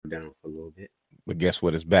down for a little bit. But guess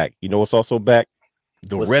what is back? You know what's also back?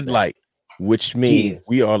 The What's red back? light, which means Yes.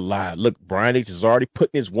 we are live. Look, Brian H is already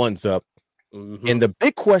putting his ones up. Mhm. And the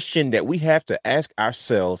big question that we have to ask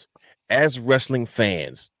ourselves as wrestling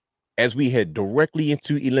fans, as we head directly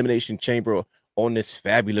into Elimination Chamber on this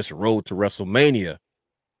fabulous road to WrestleMania,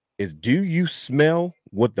 is do you smell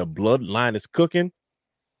what the bloodline is cooking?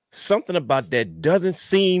 Something about that doesn't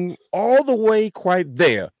seem all the way quite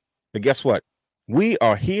there. But guess what? We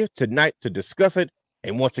are here tonight to discuss it.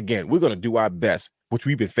 And once again, we're going to do our best, which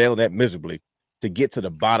we've been failing at miserably, to get to the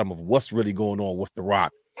bottom of what's really going on with The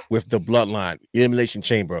Rock, with the bloodline, Elimination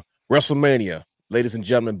Chamber, WrestleMania. Ladies and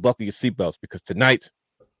gentlemen, buckle your seatbelts because tonight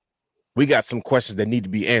we got some questions that need to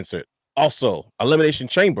be answered. Also, Elimination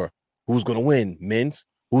Chamber, who's going to win? Men's?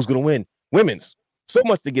 Who's going to win? Women's? So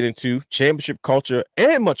much to get into, championship culture,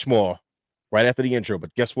 and much more right after the intro.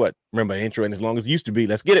 But guess what? Remember, the intro ain't as long as it used to be.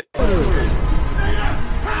 Let's get it. Houston,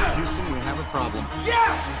 we have a problem.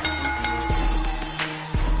 Yes!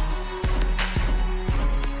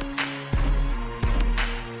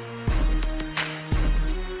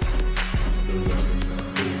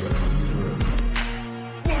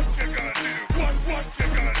 What you gonna do? What you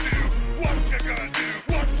gonna do? What you gonna do?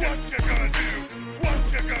 What you gonna do?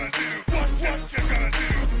 What you gonna do? What you gonna do?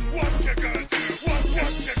 What you gonna do?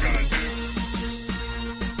 What you gonna do?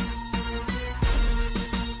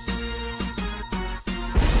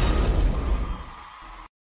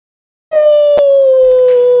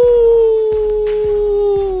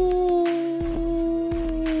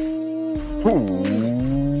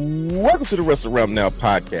 Welcome to the Wrestle Realm Now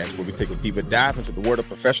podcast, where we take a deeper dive into the world of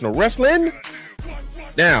professional wrestling.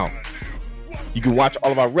 Now, you can watch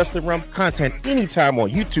all of our Wrestling Realm content anytime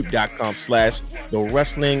on youtube.com/the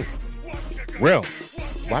Wrestling Realm.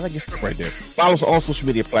 Why did I get stuck right there? Follow us on all social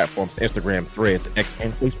media platforms, Instagram, Threads, X,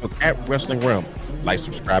 and Facebook at Wrestling Realm. Like,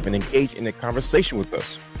 subscribe, and engage in a conversation with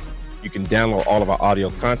us. You can download all of our audio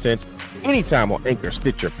content anytime on Anchor,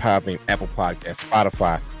 Stitcher, Podbean, Apple Podcasts,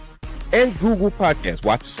 Spotify, and Google Podcasts.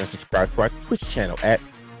 Watch us and subscribe to our Twitch channel at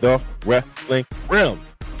The Wrestling Realm.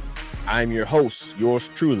 I'm your host, yours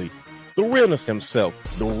truly, the realness himself,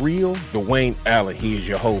 the real Dwayne Allen. He is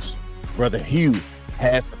your host. Brother Hugh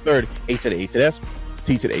has the third, A to the A to the S,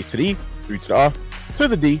 T to the H to the E, 3 to the R, to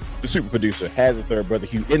the D. The super producer has the third, Brother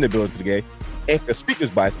Hugh, in the building today. And the speakers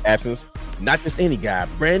by his absence, not just any guy,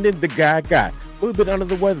 Brandon the guy. A little bit under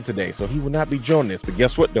the weather today, so he will not be joining us. But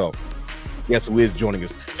guess what, though? Guess who is joining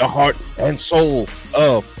us? The heart and soul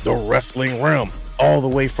of the Wrestling Realm, all the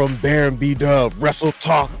way from Baron B. Dub, Wrestle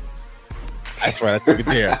Talk. That's right, I took it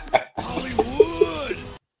there. Hollywood!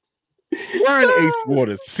 Brian H.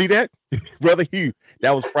 Waters. See that? Brother Hugh,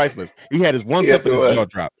 that was priceless. He had his one Yes, up in it his was. jaw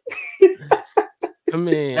drop. I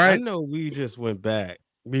mean, Right? I know we just went back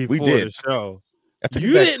before did. the show. I took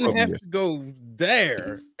You it back didn't 12 have years. to go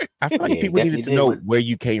there. I feel like Yeah, people needed to definitely know did. where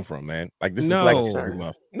you came from, man. Like this No. is Black History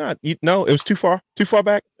Month. Not you. No, it was too far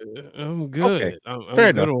back. I'm good. Okay, I'm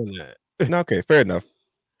fair good enough. on that. No, okay, fair enough.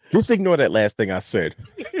 Just ignore that last thing I said.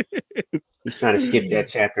 He's trying to skip that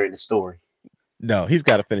chapter in the story. No, he's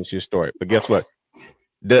got to finish his story. But guess what?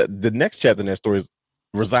 The next chapter in that story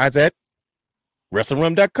resides at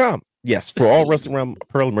WrestlingRealm.com. Yes, for all Wrestling Realm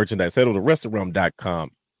apparel merchandise, head over to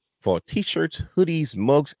WrestlingRealm.com for t-shirts, hoodies,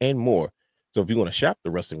 mugs, and more. So if you want to shop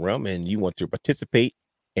the Wrestling Realm and you want to participate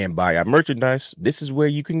and buy our merchandise, this is where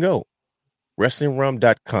you can go.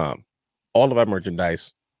 WrestlingRealm.com. All of our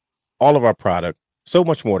merchandise, all of our product, so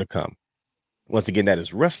much more to come. Once again, that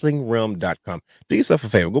is WrestlingRealm.com. Do yourself a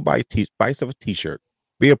favor. Go buy yourself a t-shirt.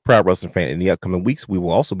 Be a proud wrestling fan. In the upcoming weeks, we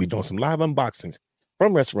will also be doing some live unboxings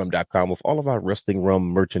from WrestlingRealm.com with all of our Wrestling Realm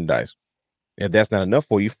merchandise. If that's not enough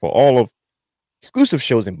for you, for all of exclusive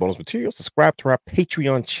shows and bonus material, subscribe to our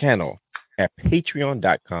Patreon channel at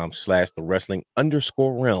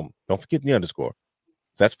patreon.com/the-wrestling_realm. Don't forget the underscore.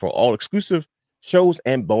 So that's for all exclusive shows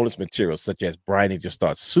and bonus materials, such as Brian just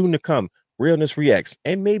starts soon to come, Realness Reacts,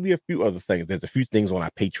 and maybe a few other things. There's a few things on our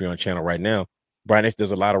Patreon channel right now. Brian H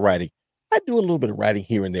does a lot of writing. I do a little bit of writing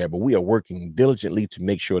here and there, but we are working diligently to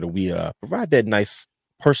make sure that we provide that nice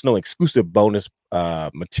personal exclusive bonus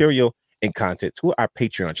material and content to our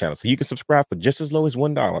Patreon channel. So you can subscribe for just as low as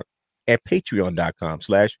 $1 at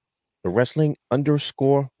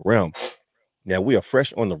patreon.com/the-wrestling_realm. Now we are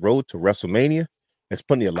fresh on the road to WrestleMania. There's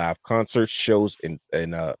plenty of live concerts, shows, and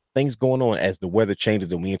things going on as the weather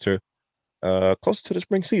changes and we enter closer to the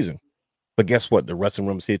spring season. But guess what? The Wrestling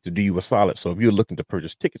Room is here to do you a solid. So if you're looking to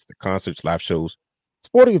purchase tickets to concerts, live shows,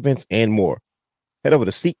 sporting events, and more, head over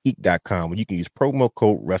to SeatGeek.com where you can use promo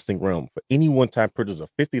code Wrestling Realm for any one-time purchase of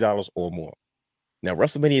 $50 or more. Now,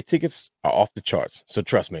 WrestleMania tickets are off the charts. So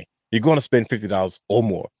trust me, you're going to spend $50 or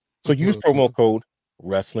more. So use promo code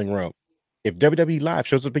Wrestling Realm. If WWE Live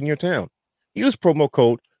shows up in your town, use promo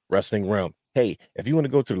code Wrestling Realm. Hey, if you want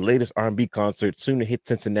to go to the latest R&B concert soon to hit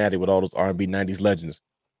Cincinnati with all those R&B 90s legends,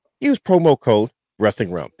 use promo code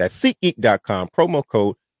Wrestling Realm. That's SeatGeek.com, promo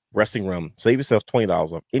code Wrestling Realm. Save yourself $20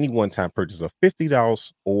 off any one-time purchase of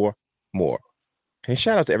 $50 or more. And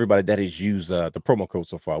shout out to everybody that has used the promo code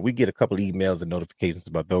so far. We get a couple of emails and notifications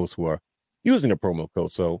about those who are using the promo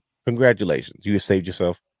code. So congratulations. You have saved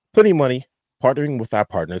yourself plenty of money partnering with our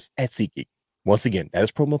partners at SeatGeek. Once again, that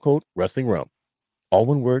is promo code Wrestling Realm. All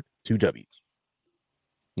one word, 2 W's.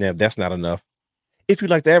 Now, if that's not enough, if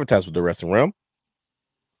you'd like to advertise with the Wrestling Realm,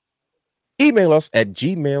 email us at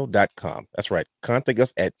gmail.com. That's right. Contact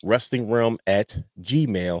us at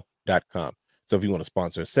wrestlingrealm@gmail.com. So if you want to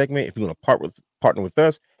sponsor a segment, if you want to partner with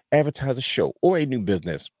us, advertise a show or a new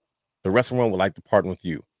business, the Wrestling Realm would like to partner with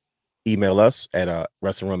you. Email us at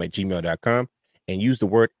wrestlingrealm@gmail.com and use the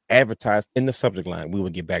word advertise in the subject line. We will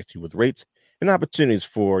get back to you with rates and opportunities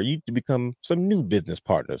for you to become some new business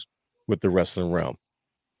partners with the Wrestling Realm.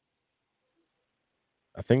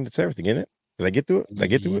 I think that's everything, isn't it? Did I get through it? Did I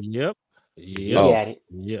get through it? Yep. You Oh. got it.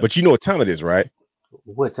 Yep. But you know what time it is, right?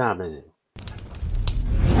 What time is it?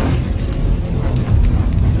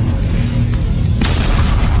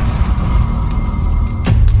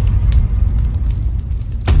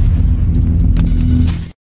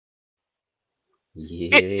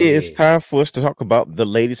 Yeah. It is time for us to talk about the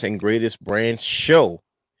latest and greatest brand show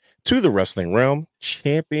to the Wrestling Realm,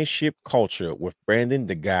 Championship Culture, with Brandon,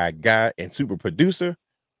 the guy, and super producer,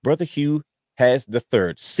 Brother Hugh has the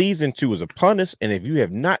third. Season 2 is upon us, and if you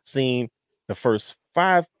have not seen the first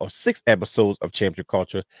 5 or 6 episodes of Championship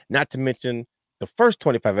Culture, not to mention the first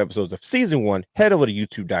 25 episodes of season 1, head over to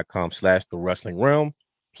youtube.com/the Wrestling Realm.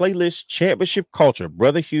 Playlist Championship Culture.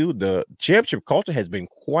 Brother Hugh, the Championship Culture has been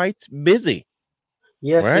quite busy.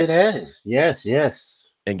 Yes, Right? it has. Yes.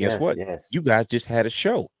 And guess what? Yes. You guys just had a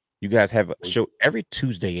show. You guys have a show every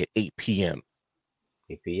Tuesday at 8 p.m.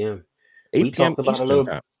 8 p.m. 8 We p.m. talked about a Eastern little.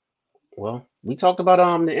 time. Well, we talked about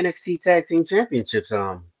the NXT Tag Team Championships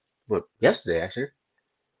yesterday actually.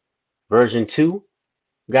 Version 2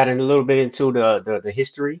 got in a little bit into the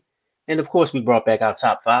history, and of course we brought back our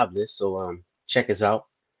top 5 list. So check us out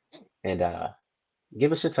and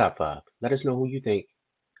give us your top 5. Let us know who you think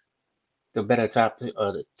the better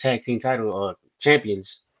the tag team title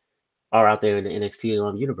champions are out there in the NXT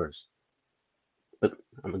universe. But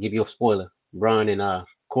I'm gonna give you a spoiler: Braun and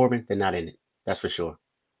Corbin, they're not in it. That's for sure.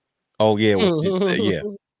 Oh, yeah. Yeah.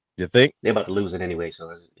 You think? They're about to lose it anyway,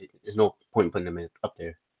 so there's no point in putting them up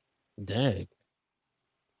there. Dang.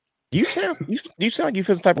 You sound like you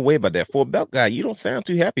feel some type of way about that. For a belt guy, you don't sound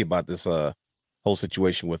too happy about this whole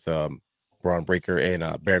situation with Braun Breaker and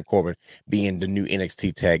Baron Corbin being the new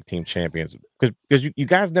NXT Tag Team Champions, because you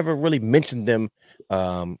guys never really mentioned them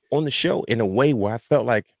on the show in a way where I felt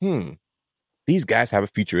like, these guys have a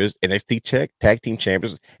future as NXT Tag Team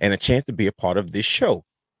Champions and a chance to be a part of this show.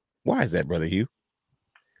 Why is that, Brother Hugh?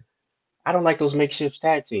 I don't like those makeshift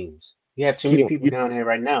tag teams. You have too You many don't- people you- down there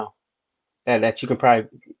right now that you can probably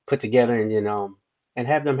put together and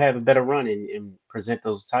have them have a better run and present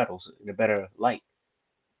those titles in a better light.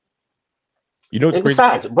 You know what's And crazy?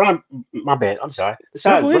 besides, Braun, my bad, I'm sorry. No,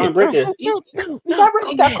 Besides, go ahead. Braun Breaker, No,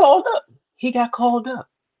 he got called up. He got called up.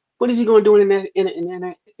 What is he going to do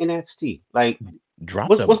in NXT? Like, Drop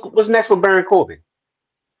what's them. what's next for Baron Corbin?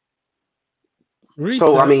 Reset.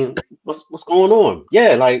 So I mean, what's going on?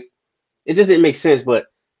 Yeah, like it just didn't make sense. But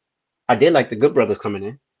I did like the Good Brothers coming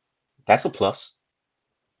in. That's a plus.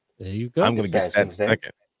 There you go. I'm going to get that in a Tuesday.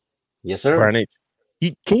 second. Yes, sir. Brian H.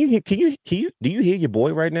 Do you hear your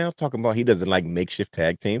boy right now talking about he doesn't like makeshift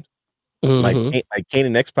tag teams? Mhm. Like Kane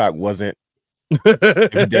and X-Pac wasn't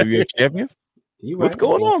WWE champions? You What's right.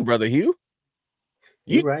 going on, Brother Hugh?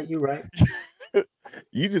 You right. You right.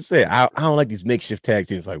 You just said I don't like these makeshift tag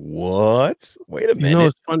teams. Like, what? Wait a minute. You know,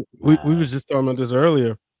 it's funny. We Wow. was just talking about this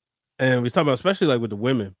earlier, and we was talking about especially like with the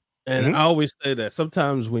women. And Mhm. I always say that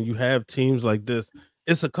sometimes when you have teams like this,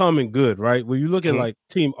 it's a common good, right? When you look at Mhm. like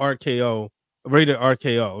Team RKO, rated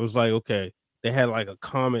RKO, it was like okay, they had like a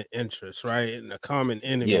common interest, right, and a common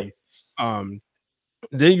enemy.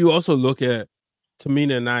 Then you also look at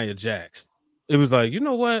Tamina and Nia Jax. It was like, you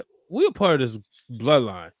know what? We're part of this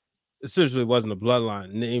bloodline. It essentially wasn't a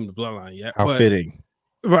bloodline named the bloodline yet, How but fitting.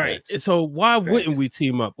 right. Facts. And so why wouldn't Facts. we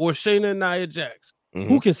team up? Or Shayna and Nia Jax? Mhm.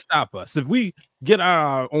 Who can stop us? If we get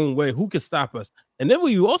our own way, who can stop us? And then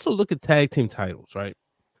when you also look at tag team titles, right?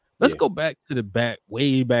 Let's Yeah. go back to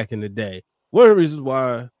way back in the day. One of the reasons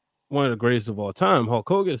why one of the greatest of all time, Hulk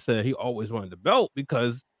Hogan, said he always wanted the belt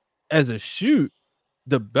because as a shoot,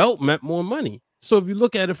 the belt meant more money. So if you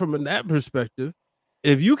look at it from that perspective,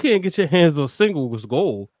 if you can't get your hands on singles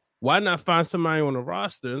gold, why not find somebody on the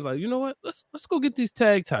roster and like, you know what? Let's go get these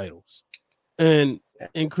tag titles and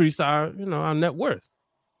increase our our net worth.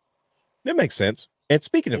 That makes sense. And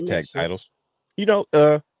speaking of It tag makes sense. titles,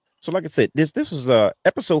 so like I said, this was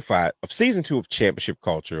episode 5 of season 2 of Championship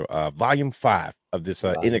Culture, volume 5 of this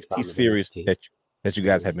Volume NXT 5 of series NXT. that you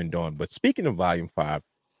guys have been doing. But speaking of volume 5,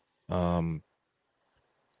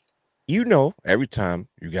 every time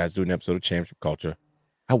you guys do an episode of Championship Culture,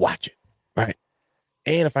 I watch it, right?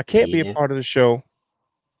 And if I can't be a Yeah. part of the show,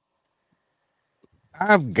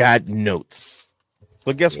 I've got notes.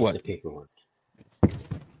 So guess Here's what? the paperwork.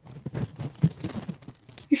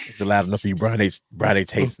 Is it loud enough for you? Brian H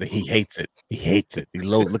hates it. He hates it. He hates it.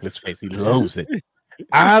 Look at his face. He loathes it.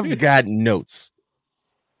 I've got notes.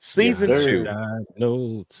 Season Yes, sir. 2.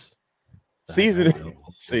 Notes. Season.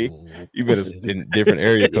 See, you better in different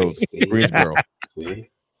area codes. See? Greensboro. See?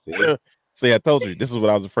 See, I told you this is what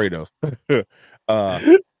I was afraid of.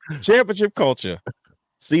 Championship Culture,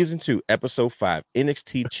 season 2, episode 5,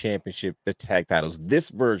 NXT Championship, the tag titles. This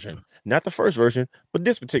version, not the first version, but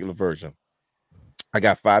this particular version. I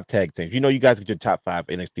got 5 tag teams. You guys get your top 5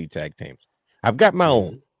 NXT tag teams. I've got my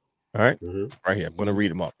own. All right, right here. I'm going to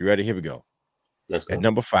read them off. You ready? Here we go. Let's go. At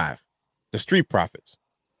number 5, the Street Profits,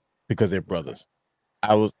 because they're brothers.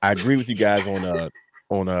 I agree with you guys on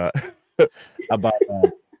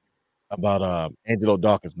about Angelo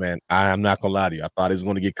Dawkins, man. I'm not gonna lie to you. I thought he was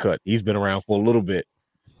going to get cut. He's been around for a little bit,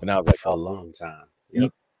 and I was like, a long time.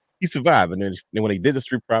 Yep. He survived. And then when they did the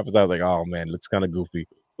Street Profits, I was like, oh man, it looks kind of goofy,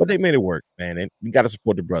 but they made it work, man. And you got to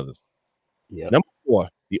support the brothers. Yep. Number 4,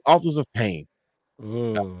 the Authors of Pain.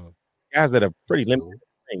 Guys that are pretty limited.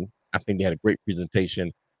 I think they had a great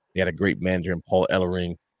presentation. They had a great manager in Paul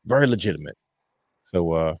Ellering, very legitimate.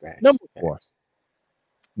 So number 4.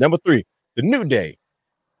 Number 3, the New Day,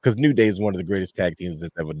 because New Day is one of the greatest tag teams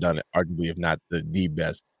that's ever done it, arguably, if not the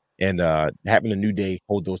best. And having a New Day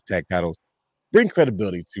hold those tag titles bring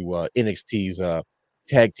credibility to NXT's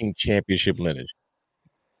tag team championship lineage.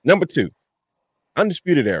 Number 2,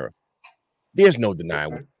 Undisputed Era. There's no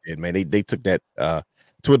denying what they did, man. They took that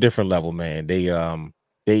to a different level, man.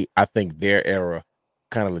 I think their era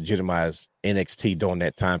kind of legitimized NXT during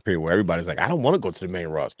that time period where everybody's like, I don't want to go to the main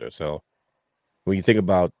roster. So when you think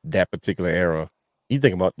about that particular era, you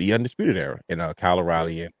think about the Undisputed Era and Kyle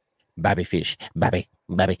O'Reilly and Bobby Fish. Bobby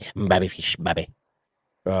Fish.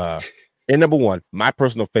 And number 1, my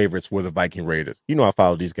personal favorites were the Viking Raiders. I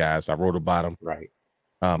followed these guys. I wrote about them. Right.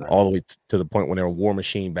 All the way to the point when they were War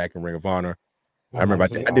Machine back in Ring of Honor. I remember I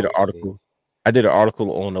did an article. I did an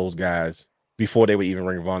article on those guys before they were even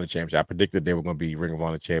Ring of Honor champions. I predicted they were going to be Ring of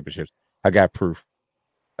Honor championships. I got proof.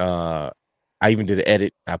 I even did an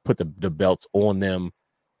edit. I put the belts on them,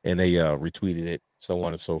 and they retweeted it, so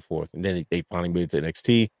on and so forth. And then they finally made it to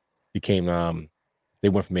NXT. Became they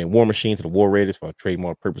went from being War Machine to the War Raiders for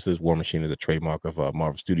trademark purposes. War Machine is a trademark of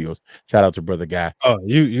Marvel Studios. Shout out to Brother Guy. Oh,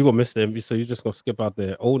 you gonna miss them? So you just gonna skip out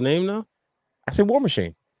the old name now? I said War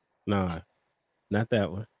Machine. Nah, not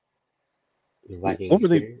that one. The Viking What were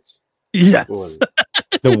they- experience. Yes,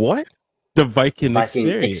 The what? the Viking Viking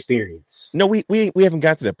experience. experience. No, we haven't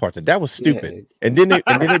got to that part. That was stupid. Yeah. And then they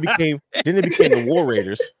became the War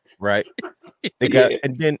Raiders, right? They got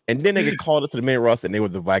and then they get called up to the main roster, and they were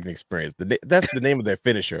the Viking Experience. That's the name of their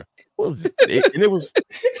finisher. That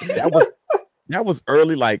was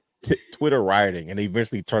early like Twitter rioting, and they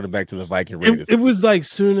eventually turned it back to the Viking Raiders. It was like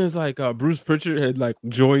soon as like Bruce Pritchard had like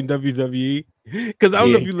joined WWE, because I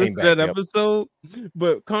don't know if you listened to that episode,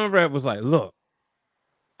 but Conrad was like, "Look,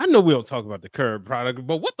 I know we don't talk about the current product,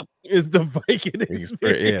 but what the is the Viking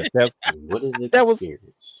experience?" Yeah, What is the that was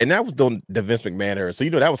experience? and that was during the Vince McMahon era, so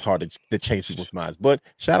that was hard to change people's minds. But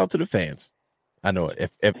shout out to the fans. I know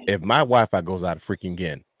if my Wi-Fi goes out of freaking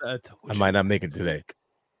again, I might not make it today.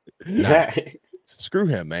 Nah, screw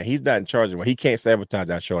him, man. He's not in charge of it. He can't sabotage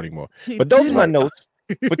that show anymore. But those are my notes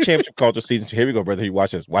for Championship Culture season 2. Here we go, brother. You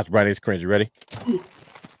watch this. Watch Brian Ace cringe. You ready?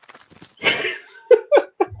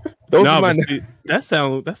 Those are my notes. That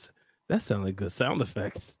sound like good sound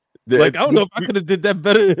effects. Like I don't know if I could have did that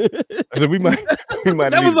better. So we might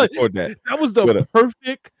that was like that. That was the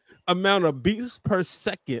perfect amount of beats per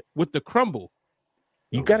second with the crumble.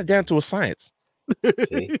 You got it down to a science.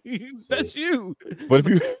 That's you. But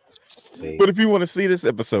if you want to see this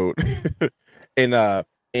episode and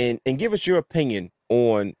give us your opinion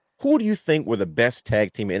on who do you think were the best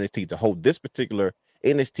tag team in NXT to hold this particular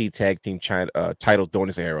NXT tag team titles during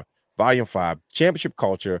this era, Volume 5, Championship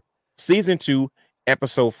Culture, Season 2,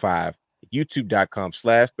 Episode 5,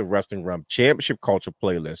 youtube.com/The Wrestling Realm Championship Culture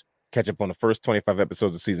playlist. catch up on the first 25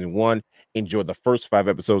 episodes of season 1, enjoy the first 5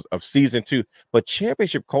 episodes of season 2. But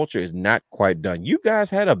championship culture is not quite done. You guys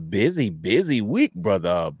had a busy week,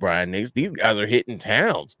 brother Brian Nix. These guys are hitting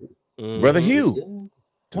towns. Brother Hugh,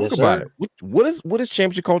 talk Yes, about it. sir. What has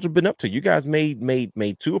championship culture been up to? You guys made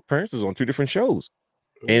 2 appearances on 2 different shows.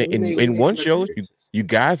 And We in made one some show, appearances. you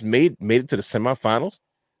guys made it to the semifinals,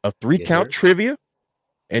 a 3 Yes, count sir. trivia,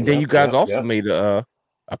 and then you Yep, guys yep, also yep. made a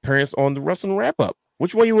appearance on the wrestling wrap up.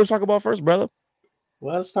 Which one you want to talk about first, brother?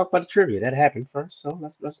 Well, let's talk about the trivia. That happened first, so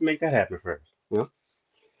let's make that happen first.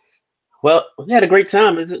 Well, we had a great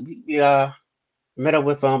time. We met up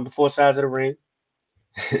with the four sides of the ring.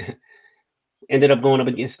 Ended up going up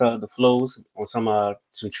against the flows on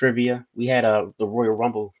some trivia. We had the Royal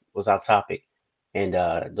Rumble was our topic, and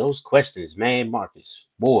those questions, man, Marcus,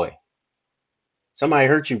 boy, somebody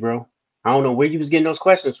hurt you, bro. I don't know where you was getting those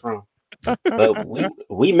questions from, but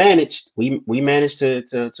we managed. We managed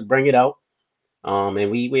to bring it out. And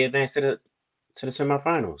we advanced to the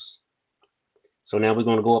semifinals. So now we're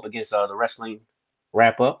going to go up against the wrestling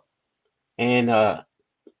wrap up, and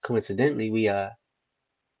coincidentally,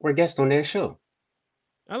 we're guests on their show.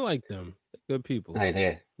 I like them. They're good people. Right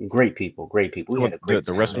there, great people, great people. We So had a great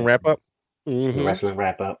the time, wrestling man. wrap up. The Mm-hmm. wrestling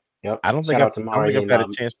wrap up. Yep. I don't think Shout out to Mari and I've had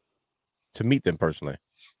a chance to meet them personally.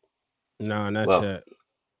 No, not well, yet.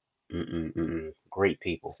 great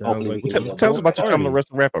people. Sounds Hopefully we like can they meet was up Tell with us going them about at your time on the party.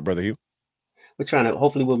 wrestling wrap up, brother Hugh. we're trying to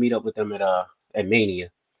hopefully we'll meet up with them at Mania.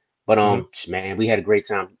 But Mhm. man, we had a great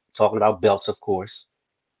time talking about belts, of course.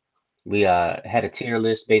 We had a tier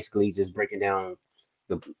list basically just breaking down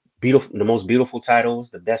the the most beautiful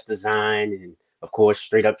titles, the best design, and of course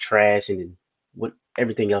straight up trash and then what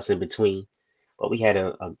everything else in between. But we had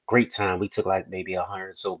a great time. We took like maybe 100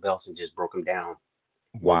 or so belts and just broke them down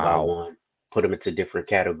one by Wow. one, put them into different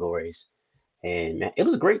categories, and man, it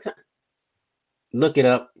was a great time. Look it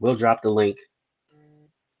up. We'll drop the link.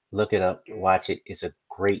 Look it up. Watch it. It's a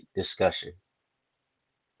great discussion.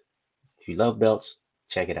 If you love belts,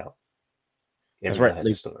 check it out. That's right. Everybody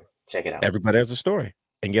has a story. Check it out. Everybody has a story.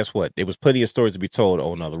 And guess what? There was plenty of stories to be told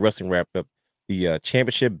on the wrestling wrap up, the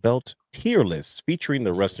championship belt tier list featuring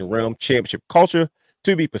the wrestling realm championship culture.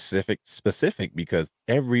 To be specific because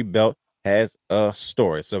every belt has a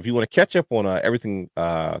story. So if you want to catch up on everything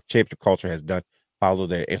championship culture has done, follow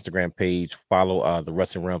their Instagram page, follow the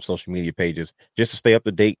wrestling realm social media pages, just to stay up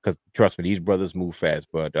to date. Because trust me, these brothers move fast.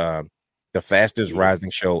 But the fastest Yeah.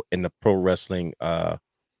 rising show in the pro wrestling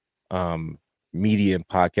um media and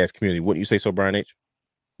podcast community. Wouldn't you say so, Brian H?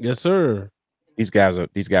 Yes, sir. These guys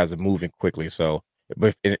are moving quickly. So,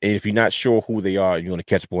 but if you're not sure who they are, and you want to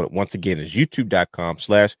catch up on it, once again, it's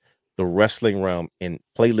youtube.com/the wrestling realm and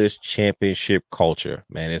playlist championship culture.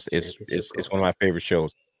 Man, Championship it's one of culture. my favorite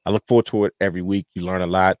shows. I look forward to it every week. You learn a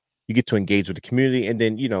lot. You get to engage with the community, and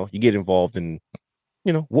then you get involved in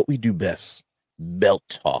what we do best, belt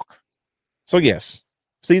talk. So yes,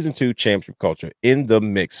 season 2 championship culture in the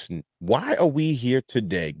mix. Why are we here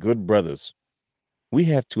today, good brothers? We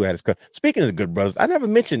have 2 added. Speaking of the Good Brothers, I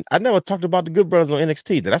never talked about the Good Brothers on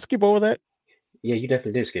NXT. Did I skip over that? Yeah, you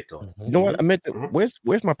definitely did skip though. You know what? I meant to. Uh-huh.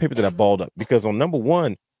 Where's my paper that I balled up? Because on number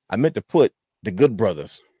 1, I meant to put the Good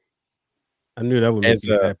Brothers I knew that would make as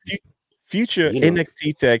you a happy. future You know,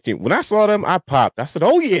 NXT tag team. When I saw them, I popped. I said,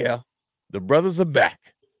 "Oh yeah, the brothers are back."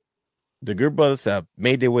 The Good Brothers have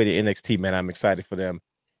made their way to NXT. Man, I'm excited for them.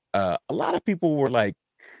 A lot of people were like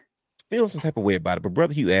feeling some type of way about it, but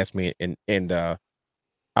brother Hugh asked me, and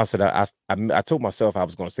I said I told myself I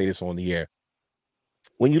was going to say this on the air.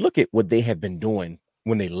 When you look at what they have been doing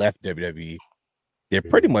when they left WWE, they're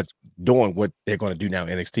pretty mhm, much doing what they're going to do now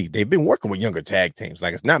in NXT. They've been working with younger tag teams.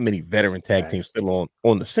 Like it's not many veteran tag right. teams still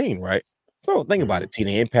on the scene, right? So think about Hmm. it.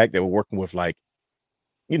 TNA Impact, they were working with like,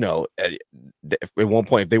 at one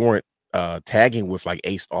point if they weren't tagging with like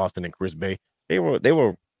Ace Austin and Chris Bay, they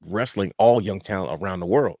were wrestling all young talent around the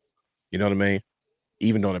world. You know what I mean?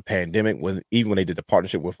 Even during the pandemic, even when they did the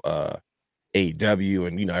partnership with AEW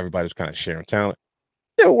and everybody was kind of sharing talent.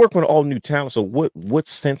 They were working with all new talent. So what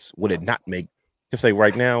sense would it not make to say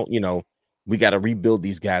right now, we got to rebuild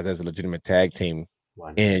these guys as a legitimate tag team, Why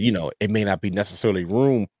not? and it may not be necessarily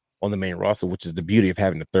room on the main roster, which is the beauty of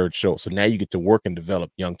having the third show. So now you get to work and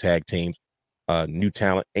develop young tag teams, new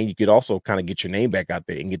talent, and you could also kind of get your name back out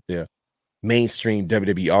there and get the mainstream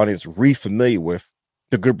WWE audience re-familiar with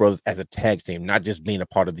the Good Brothers as a tag team, not just being a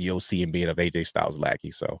part of the OC and being of AJ Styles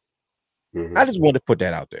lackey. So Hmm. I just wanted to put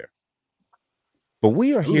that out there. But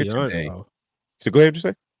we are I'm here beyond today. though. So go ahead, you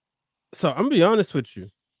say. So I'm be honest with you.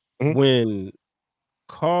 Mhm. When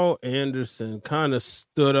Carl Anderson kind of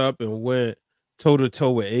stood up and went toe to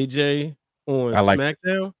toe with AJ on I like it.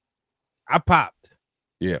 SmackDown, I popped.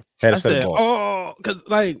 Yeah, had to I set a said, bar. oh, because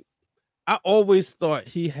like I always thought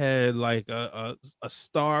he had like a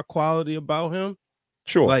star quality about him,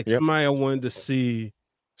 Sure. like Yep. somebody I wanted to see.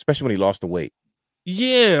 Especially when he lost the weight.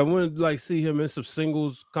 Yeah, I wanted to like see him in some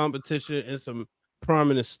singles competition and some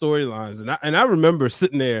prominent storylines. And I remember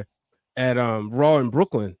sitting there at Raw in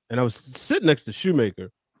Brooklyn, and I was sitting next to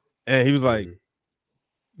Shoemaker, and he was like,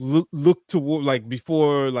 Hmm. look toward like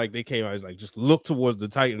before like they came out, he's like, just look towards the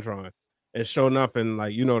Titantron. And sure enough, and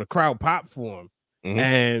like, the crowd popped for him.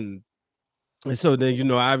 Mhm. And so then,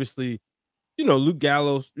 obviously, Luke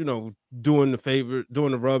Gallows, doing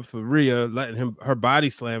the rub for Rhea, letting her body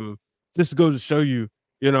slam him, just goes to show you,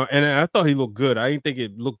 and I thought he looked good. I didn't think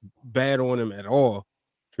it looked bad on him at all.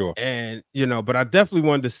 Sure. And, but I definitely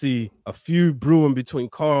wanted to see a feud brewing between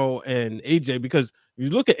Carl and AJ, because if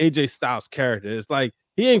you look at AJ Styles' character, it's like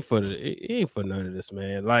he ain't for none of this,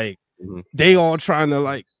 man. Like Mhm. they all trying to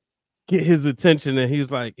like get his attention, and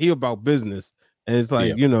he's like, he about business. And it's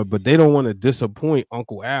like, Yeah. but they don't want to disappoint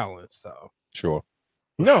Uncle Allen. So Sure.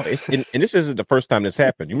 No, it's and this isn't the first time this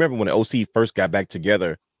happened. You remember when the OC first got back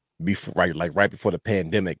together before, right before the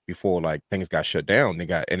pandemic, before like things got shut down, they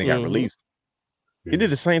got released. They did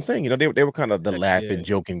the same thing. They were kind of the heck laughing, yeah.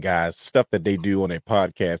 joking guys, stuff that they do on their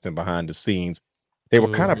podcast and behind the scenes. They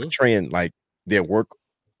were kind of portraying like their work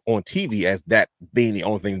on TV as that being the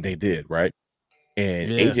only thing they did, right?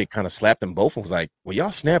 And Yeah. AJ kind of slapped them both and was like, "Well,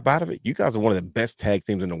 y'all snap out of it. You guys are one of the best tag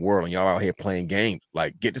teams in the world, and y'all out here playing games.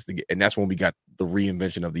 Like, get this together." And that's when we got the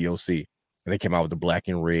reinvention of the OC, and they came out with the black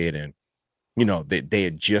and red, and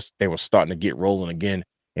they were starting to get rolling again.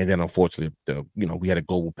 And then unfortunately, we had a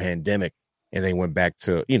global pandemic, and they went back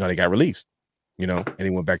to they got released, and they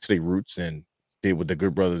went back to their roots and did what the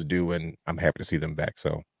Good Brothers do, and I'm happy to see them back.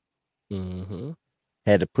 So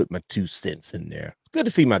had to put my 2 cents in there. It's good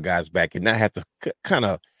to see my guys back and not have to kind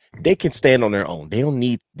of. They can stand on their own. They don't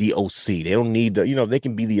need the OC. They don't need they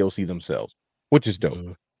can be the OC themselves, which is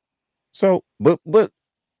dope. So, but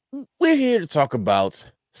we're here to talk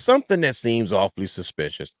about something that seems awfully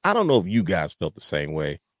suspicious. I don't know if you guys felt the same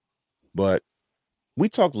way, but we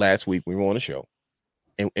talked last week. We were on the show,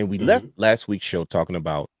 and we left last week's show talking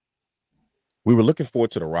about we were looking forward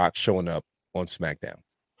to The Rock showing up on SmackDown.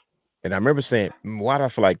 And I remember saying, why do I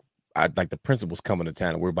feel like the principal's coming to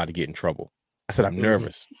town and we're about to get in trouble? I said, I'm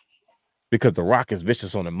nervous because The Rock is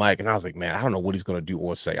vicious on the mic. And I was like, man, I don't know what he's going to do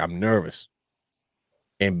or say. I'm nervous.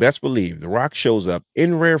 And best believe The Rock shows up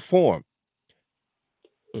in rare form.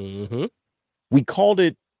 We called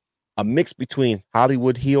it a mix between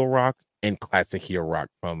Hollywood heel rock and classic heel rock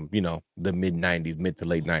from, the mid to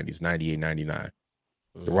late 90s, 98, 99.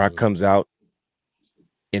 The Rock comes out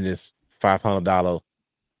in this $500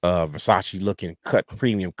 Versace looking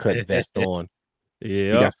premium cut vest on.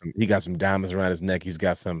 Yeah. He got some diamonds around his neck. He's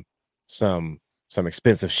got some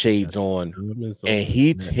expensive shades on, and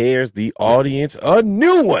he tears the audience a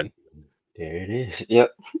new one. There it is.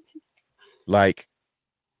 Yep. Like,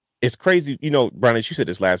 it's crazy. Brian, you said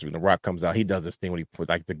this last week. The Rock comes out. He does this thing when he put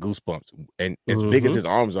like the goosebumps, and as big as his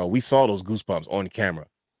arms are, we saw those goosebumps on camera.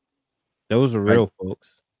 Those are real,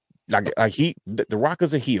 folks. Like the Rock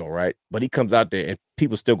is a heel, right? But he comes out there and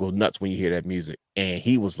people still go nuts when you hear that music. And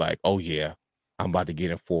he was like, "Oh yeah, I'm about to get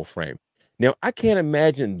in full frame." Now I can't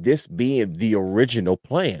imagine this being the original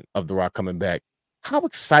plan of the Rock coming back. How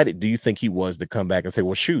excited do you think he was to come back and say,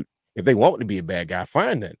 "Well, shoot, if they want me to be a bad guy,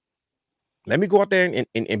 fine then. Let me go out there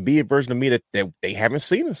and be a version of me that they haven't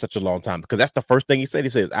seen in such a long time." Because that's the first thing he said. He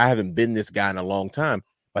says, "I haven't been this guy in a long time,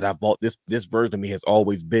 but I thought this version of me has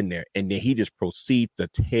always been there." And then he just proceeds to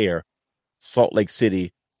tear Salt Lake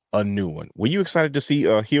City a new one. Were you excited to see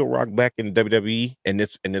heel Rock back in WWE in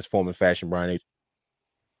this form and fashion, Brian H?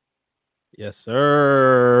 Yes,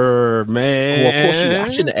 sir, man. Well, of course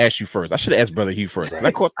I shouldn't have asked you first. I should have asked Brother Hugh first. Right.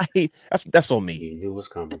 Of course, I hate that's on me. You knew it was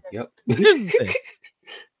coming. Yep.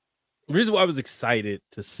 The reason why I was excited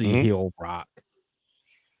to see heel Rock,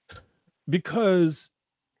 because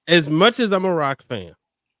as much as I'm a Rock fan,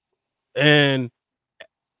 and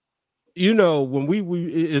when we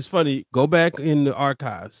it's funny, go back in the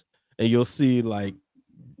archives and you'll see like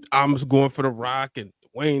I'm going for The Rock and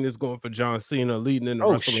Wayne is going for John Cena leading in the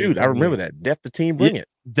Oh shoot, I remember that. Def the Team Bring It.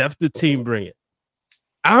 Def the Team Bring It.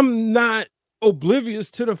 I'm not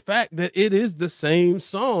oblivious to the fact that it is the same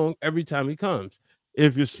song every time he comes.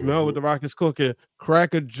 If you smell what The Rock is cooking,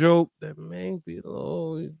 crack a joke that may be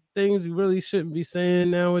things you really shouldn't be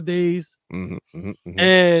saying nowadays.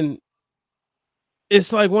 And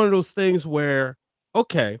it's like one of those things where,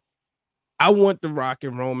 okay, I want The Rock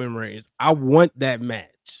and Roman Reigns. I want that match.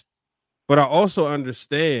 But I also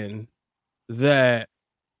understand that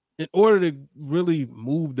in order to really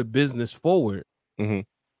move the business forward,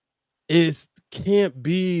 it can't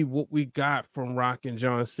be what we got from Rock and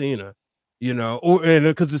John Cena, or and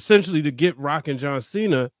because essentially to get Rock and John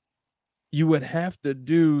Cena, you would have to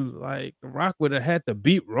do like Rock would have had to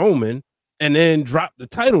beat Roman and then drop the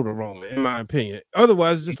title to Roman, in my opinion.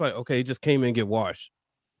 Otherwise, it's just like, okay, he just came in and get washed.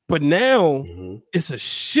 But now it's a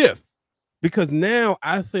shift because now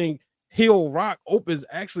I think heel Rock opens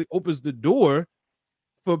the door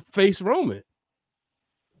for face Roman.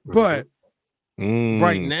 But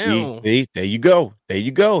right now, see, there you go.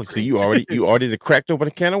 See, you already cracked open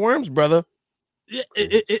a can of worms, brother.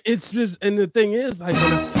 It's just, and the thing is, like,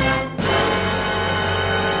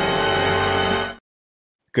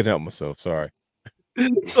 couldn't help myself. Sorry.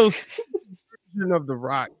 So, of the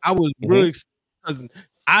Rock, I was really because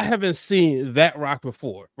I haven't seen that Rock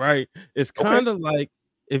before. Right? It's kind of like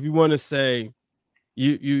if you want to say,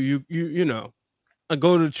 I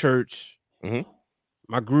go to church.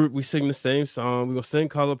 My group, we sing the same song. We're gonna sing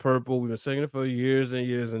Color Purple. We've been singing it for years and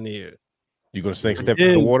years and years. You're gonna sing Step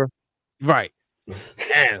in the Water? Right.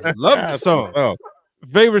 And love the song.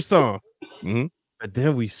 Favorite song. But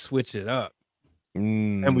then we switch it up.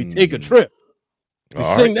 And we take a trip. We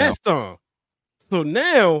sing that song. So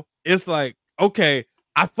now it's like, okay,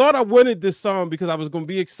 I thought I wanted this song because I was gonna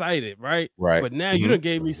be excited, right? Right. But now you done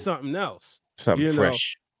gave me something else. Something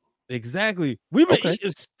fresh. Exactly. We've been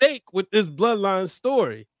eating steak with this Bloodline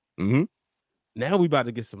story. Now we about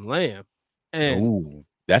to get some lamb. And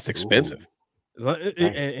that's expensive.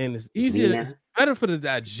 And it's easier. It's better for the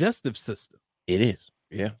digestive system. It is.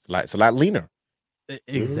 Yeah. It's a lot leaner.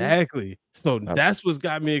 Exactly. So that's what's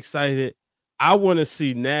got me excited. I want to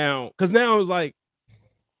see now, because now it's like,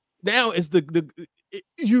 now it's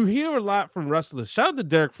you hear a lot from wrestlers. Shout out to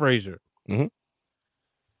Derek Frazier.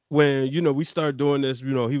 When we started doing this,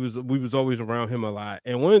 we was always around him a lot.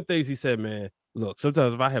 And one of the things he said, man, look,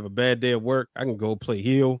 sometimes if I have a bad day at work, I can go play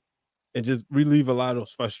heel and just relieve a lot of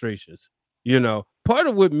those frustrations. Part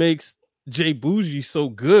of what makes Jay Bougie so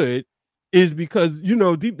good is because,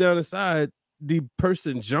 deep down inside, the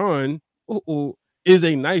person John is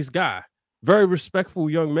a nice guy, very respectful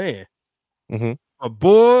young man. But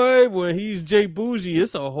boy, when he's Jay Bougie,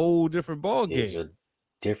 it's a whole different ball game. It's a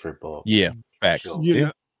different ball. Yeah, facts.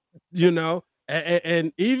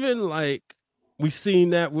 And even like we've seen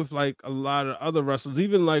that with like a lot of other wrestlers,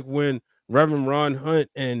 even like when Reverend Ron Hunt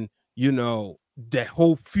and that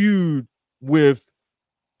whole feud with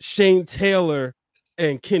Shane Taylor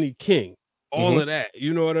and Kenny King, all of that,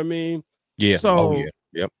 you know what I mean? Yeah. So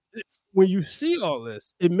Yep. when you see all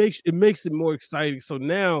this, it makes it more exciting. So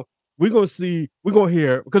now we're gonna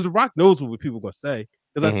hear, because The Rock knows what people gonna say.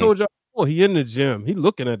 Because I told y'all, he in the gym, he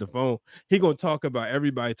looking at the phone, he gonna talk about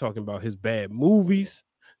everybody talking about his bad movies,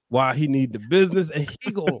 why he need the business, and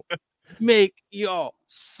he gonna make y'all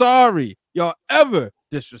sorry y'all ever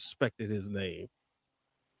disrespected his name.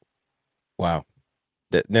 Wow.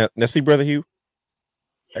 Now see, Brother Hugh,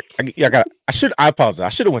 I apologize. I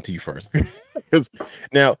should have went to you first. Because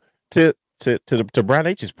now to Brian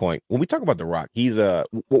H's point, when we talk about The Rock, he's what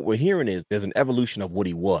we're hearing is there's an evolution of what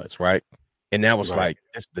he was, right? And now it's like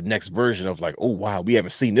it's the next version of like, oh wow, we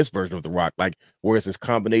haven't seen this version of The Rock. Like, whereas this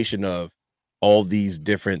combination of all these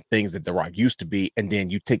different things that The Rock used to be, and then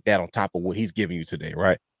you take that on top of what he's giving you today,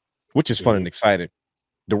 right? Which is fun and exciting.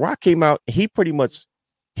 The Rock came out, he pretty much,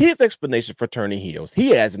 his explanation for turning heels, he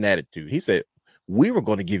has an attitude. He said, we were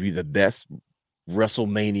going to give you the best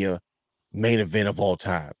WrestleMania main event of all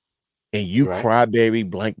time, and you crybaby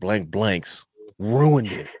blanks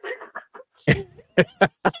ruined it.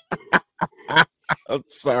 I'm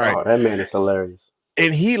sorry. Oh, that man is hilarious.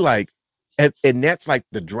 And he and that's like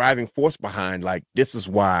the driving force behind, like, this is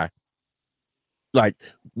why, like,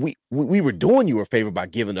 we were doing you a favor by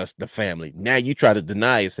giving us the family. Now you try to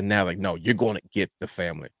deny us, and now like, no, you're going to get the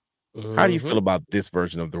family. How do you feel about this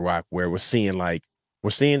version of The Rock, where we're seeing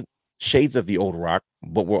shades of the old Rock,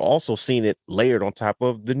 but we're also seeing it layered on top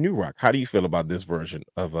of the new Rock? How do you feel about this version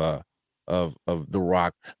of The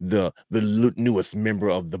Rock, the newest member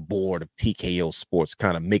of the board of TKO Sports,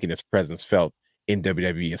 kind of making his presence felt in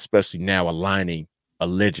WWE, especially now aligning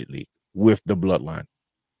allegedly with the Bloodline?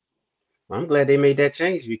 I'm glad they made that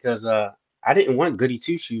change, because I didn't want Goody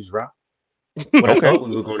Two Shoes Rock. What I thought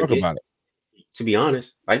we were going to get, to be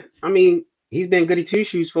honest. Like, I mean, he's been Goody Two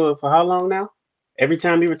Shoes for how long now? Every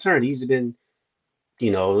time he returned, he's been,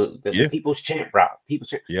 the people's champ Rock.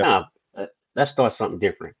 Nah, let's start something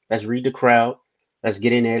different. Let's read the crowd. Let's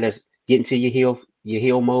get in there. Let's get into your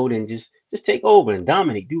heel mode and just take over and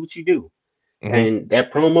dominate. Do what you do. And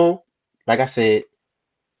that promo, like I said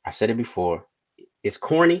it before, it's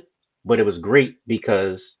corny, but it was great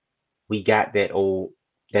because we got that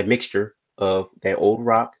mixture of that old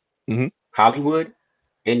Rock Mhm. Hollywood,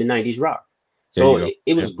 and the '90s rock. There you So go. it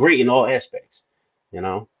Yeah. was great in all aspects, you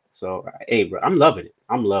know. So hey, bro, I'm loving it.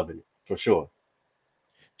 I'm loving it for sure.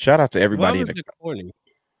 Shout out to Why everybody in was the it corny?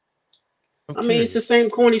 I'm I mean, it's the curious. same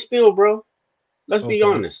corny spiel, bro. Let's be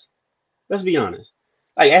Okay. honest. Let's be honest.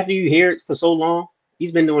 Like after you hear it for so long,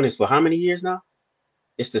 he's been doing this for how many years now?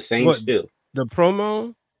 It's the same What spiel. the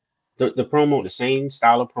promo? The promo, the same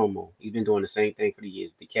style of promo. He's been doing the same thing for the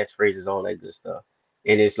years. The catchphrases, all that good stuff.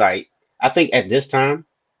 And it's like I think at this time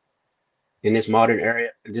in this modern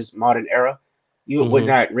era, you we're Mm-hmm.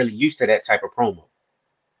 not really used to that type of promo.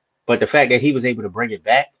 But the fact that he was able to bring it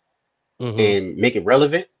back Mm-hmm. and make it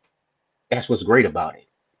relevant, that's what's great about it.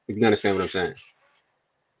 If you understand what I'm saying.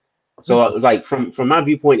 So Interesting. like from my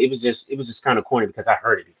viewpoint, it was just kind of corny because I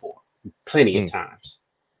heard it before plenty of Mm. times,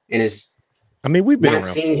 and it's I mean, we've been not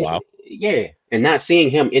around for a seeing while. yeah, and not seeing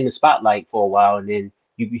him in the spotlight for a while, and then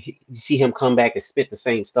you see him come back and spit the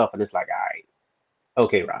same stuff, and it's like, all right,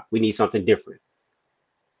 okay, Rock, we need something different.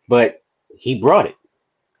 But he brought it.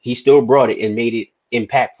 He still brought it and made it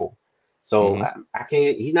impactful. So Mhm. I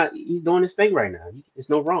can't. He's doing his thing right now. There's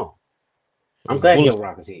no wrong. I'm glad Mm-hmm. Well, Hill listen,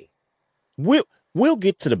 Rock is here. we'll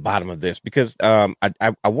get to the bottom of this because I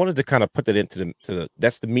wanted to kind of put that into the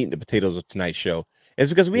that's the meat and the potatoes of tonight's show. Is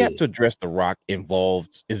because we have Yeah. to address the Rock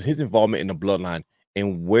involved is his involvement in the bloodline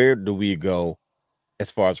and where do we go as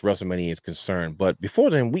far as WrestleMania is concerned. But before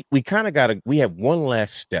then, we kind of got we have one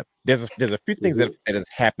last step. There's a few things Hmm. that has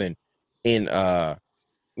happened in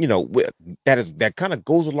you know that kind of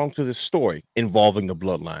goes along to this story involving the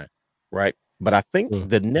bloodline, right? But I think Mm-hmm.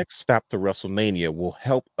 the next stop to WrestleMania will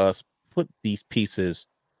help us put these pieces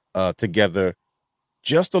together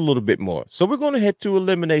just a little bit more. So we're going to head to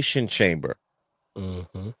Elimination Chamber.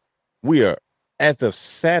 Mm-hmm. We are as of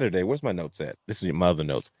Saturday. Where's my notes at? This is my other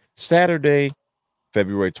notes. Saturday,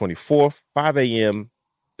 February 24th, 5 a.m.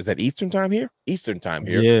 Is that Eastern time here? Eastern time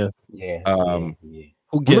here. Yeah. Yeah. Yeah. Um, Yeah.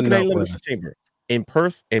 Who we're getting looking at up with Elimination us? Chamber in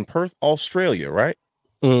Perth, Australia, right?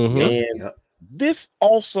 Mm-hmm. Yep. And Yep. this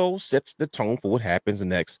also sets the tone for what happens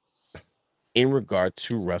next in regard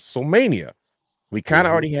to WrestleMania. We kind of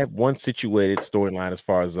Hmm. already have one situated storyline as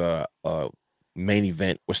far as a main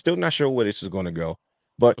event. We're still not sure where this is going to go,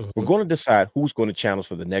 but we're Mm-hmm. going to decide who's going to challenge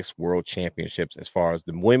for the next world championships as far as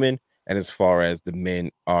the women and as far as the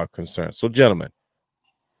men are concerned. So, gentlemen,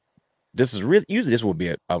 this is really usually this will be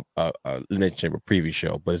a Elimination Chamber preview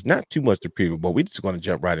show, but it's not too much to preview. But we're just going to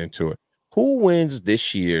jump right into it. Who wins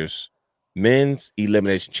this year's men's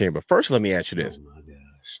Elimination Chamber? First, let me ask you Oh this: my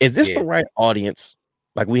gosh. is this the Yeah. right audience?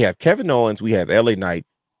 Like we have Kevin Owens, we have LA Knight,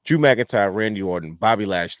 Drew McIntyre, Randy Orton, Bobby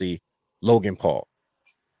Lashley, Logan Paul.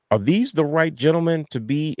 Are these the right gentlemen to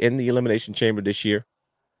be in the Elimination Chamber this year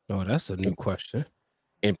Oh, that's a new in, question.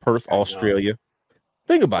 in Perth, I know. Australia?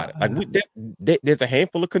 Think about it. Like Uh, there's a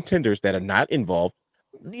handful of contenders that are not involved.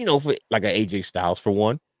 You know, for like a AJ Styles for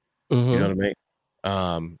one. You know Mm-hmm. what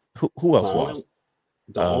I mean? Who the else only lost?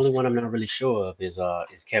 the only one I'm not really sure of is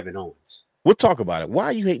Kevin Owens. We'll talk about it. Why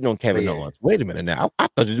are you hating on But Kevin yeah. Owens? Wait a minute now. I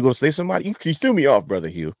thought you were going to say somebody. You threw me off, brother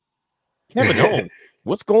Hugh. Kevin Owens.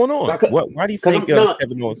 What's going on? What? Why do you Because think I'm no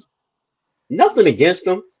Kevin Owens? nothing against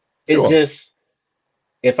him. It's Sure. just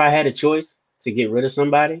if I had a choice to get rid of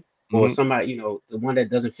somebody or Hmm. somebody, the one that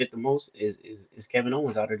doesn't fit the most is Kevin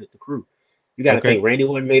Owens out of the crew. You got to Okay. think Randy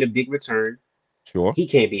Orton made a big return. Sure. He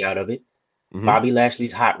can't be out of it. Hmm. Bobby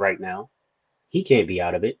Lashley's hot right now. He can't be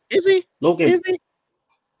out of it. Is he? Logan, Is he?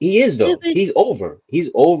 he is Is though. he? He's over. He's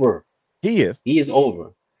over. He is. He is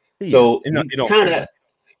over. He is. So In, you in all kind of, fairness,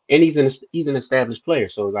 and he's an established player.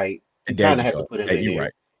 So like you there kind of you have to go. put him That in you're there.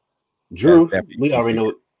 right. That's Drew, definitely a key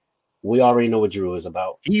figure. we already know what Drew is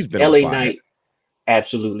about. He's been on LA fire. Knight,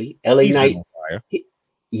 absolutely. LA He's been on Knight, fire.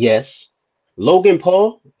 yes. Logan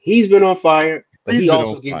Paul, he's been on fire, but He's he been on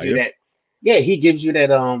also gives you fire. that. Yeah, he gives you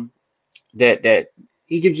that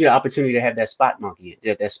he gives you the opportunity to have that spot monkey,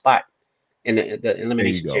 that spot in the There you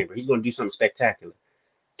elimination go. chamber. He's going to do something spectacular.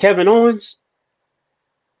 Kevin Owens,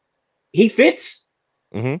 he fits,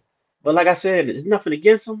 Hmm. but like I said, there's nothing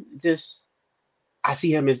against him. Just I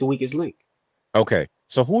see him as the weakest link. Okay.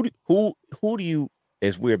 So who do you?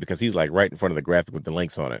 It's weird because he's like right in front of the graphic with the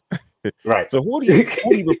links on it. Right. So who do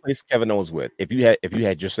you replace Kevin Owens with? If you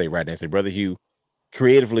had just say right now, say brother Hugh,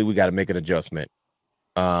 creatively we got to make an adjustment.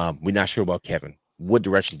 We're not sure about Kevin. What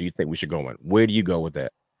direction do you think we should go in? Where do you go with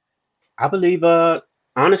that? I believe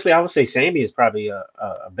honestly I would say Sammy is probably a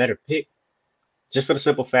better pick just for the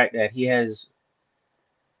simple fact that he has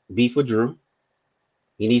beef with Drew.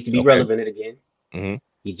 He needs to be Okay. relevant again. Hmm.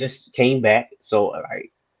 He just came back, so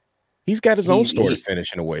like He's got his own story to he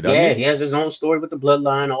finish in a way, doesn't yeah, he? he has his own story with the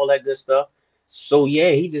bloodline, all that good stuff. So yeah,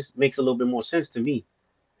 he just makes a little bit more sense to me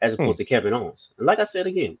as opposed to Kevin Owens. And like I said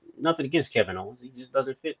again, nothing against Kevin Owens. He just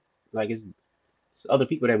doesn't fit. Like it's other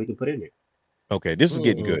people that we can put in there. Okay, this is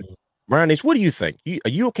getting good. Brian H., what do you think? Are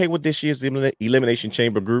you okay with this year's Elimination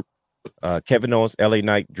Chamber group? Kevin Owens, LA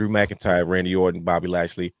Knight, Drew McIntyre, Randy Orton, Bobby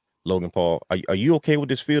Lashley, Logan Paul. Are you okay with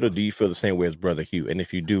this field, or do you feel the same way as Brother Hugh? And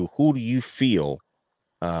if you do, who do you feel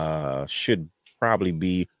should probably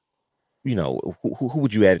be, who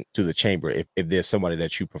would you add to the chamber if there's somebody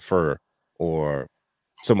that you prefer, or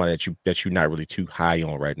somebody that you're not really too high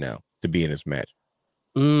on right now to be in this match?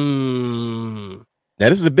 Now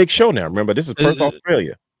this is a big show. Now remember, this is Perth,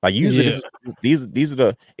 Australia. Like usually, these are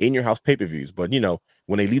the in your house pay-per-views. But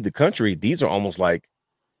when they leave the country, these are almost like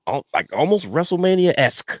almost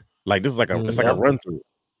WrestleMania-esque. Like this is it's like a run through.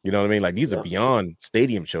 You know what I mean? Like these are beyond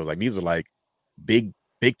stadium shows. Like these are like big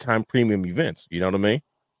time premium events. You know what I mean?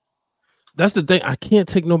 That's the thing. I can't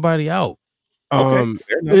take nobody out. Okay,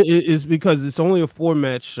 it's because it's only a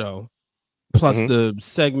 4-match show, plus the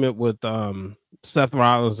segment with Seth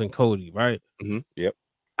Rollins and Cody, right? Yep.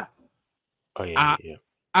 Oh yeah.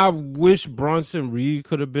 I wish Bronson Reed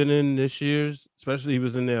could have been in this year's, especially he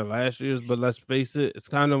was in there last year's. But let's face it, it's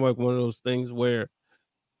kind of like one of those things where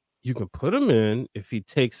you can put him in if he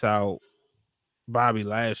takes out Bobby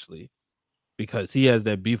Lashley because he has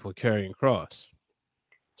that beef with Karrion Kross.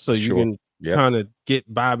 So you can kind of get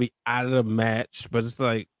Bobby out of the match, but it's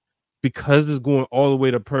like because it's going all the way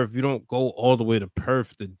to Perth, you don't go all the way to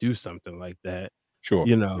Perth to do something like that. Sure.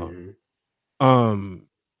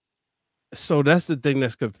 So that's the thing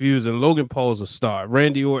that's confusing. Logan Paul's a star.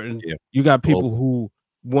 Randy Orton, you got people who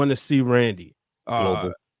want to see Randy.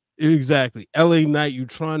 Global. Exactly. LA Knight, you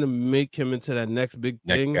trying to make him into that next big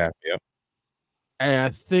thing. Next guy, And I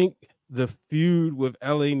think the feud with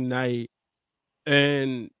LA Knight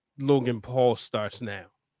and Logan Paul starts now.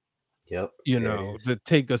 Yep. To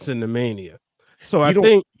take us into Mania. So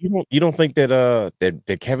you don't think that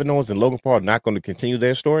that Kevin Owens and Logan Paul are not going to continue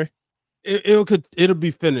their story? It'll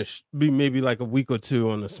be finished. Be maybe like a week or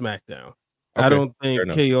two on the SmackDown. Okay, I don't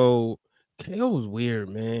think KO was weird,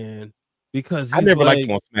 man. Because I never liked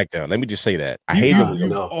him on SmackDown. Let me just say that I hate him.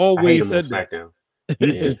 You've always said SmackDown.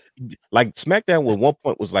 He's just like SmackDown. At one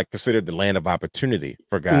point was like considered the land of opportunity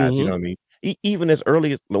for guys. You know what I mean? Even as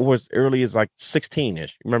early as like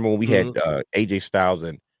 16ish. Remember when we had AJ Styles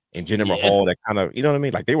and Jinder Mahal? That kind of, you know what I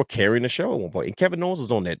mean? Like they were carrying the show at one point. And Kevin Owens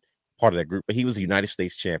was on that part of that group, but he was the United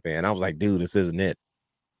States champion. And I was like, dude, this isn't it.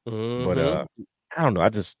 But I don't know.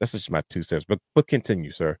 That's just my 2 cents. But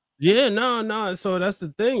continue, sir. Yeah, no. So that's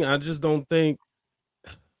the thing. I just don't think.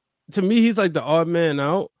 To me, he's like the odd man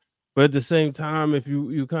out. But at the same time, if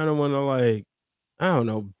you kind of want to like, I don't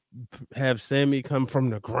know, have Sammy come from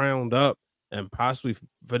the ground up and possibly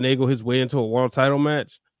finagle his way into a world title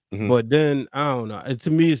match. But then I don't know. To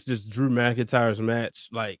me, it's just Drew McIntyre's match.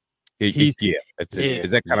 Like that's it.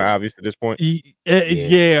 Is that kind of obvious at this point? He's hit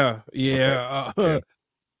a new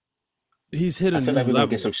I feel like we're level. gonna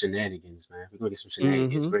get some shenanigans, man. We're gonna get some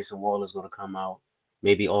shenanigans. Grayson Waller's gonna come out.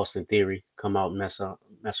 Maybe Austin Theory come out and mess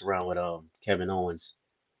around with Kevin Owens,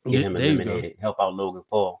 get him eliminated, help out Logan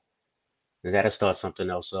Paul. And that'll start something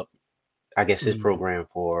else up. I guess his program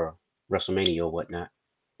for WrestleMania or whatnot.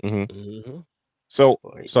 So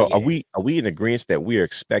are we in agreement that we are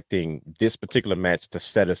expecting this particular match to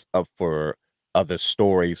set us up for other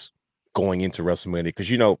stories going into WrestleMania? Because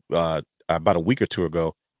about a week or two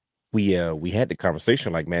ago, we had the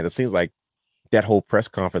conversation like, man, it seems like that whole press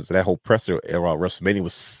conference, that whole presser around WrestleMania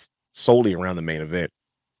was solely around the main event,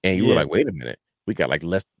 and you were like, wait a minute, we got like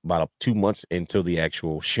about 2 months into the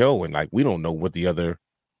actual show, and like we don't know what the other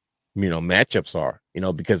matchups are,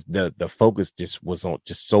 because the focus just was on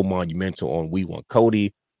just so monumental on We Want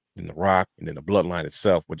Cody and The Rock, and then the Bloodline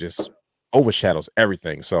itself, which just overshadows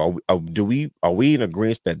everything. So are we in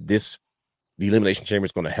agreement that the Elimination Chamber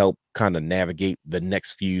is going to help kind of navigate the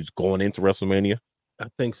next feuds going into WrestleMania? I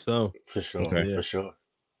think so. For sure. Okay. For sure.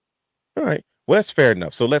 All right. Well, that's fair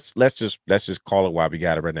enough. So let's just call it while we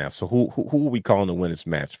got it right now. So who are we calling to win this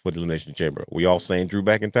match for the Elimination Chamber? We all saying Drew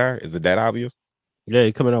McIntyre? Is it that obvious? Yeah,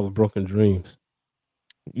 he's coming out with broken dreams.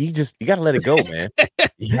 You got to let it go, man.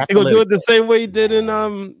 He's gonna do it the same way he did in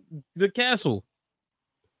the castle.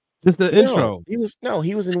 Just the intro. He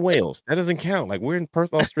was in Wales. That doesn't count. Like we're in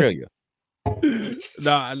Perth, Australia.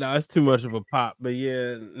 No, it's too much of a pop. But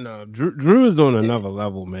yeah, no, Drew is on another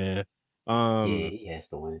level, man. He has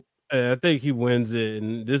to win. I think he wins it,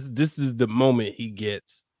 and this is the moment he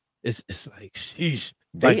gets. It's like, sheesh.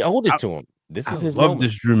 They owed it to him. This is his moment.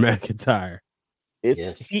 This Drew McIntyre.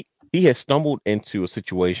 He has stumbled into a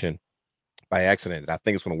situation by accident that I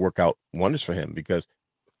think it's going to work out wonders for him, because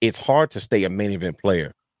it's hard to stay a main event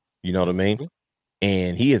player. You know what I mean?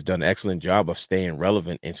 And he has done an excellent job of staying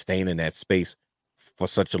relevant and staying in that space for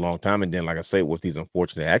such a long time. And then, like I say, with these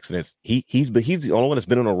unfortunate accidents, he's the only one that's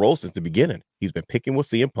been on a roll since the beginning. He's been picking with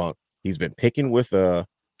CM Punk. He's been picking with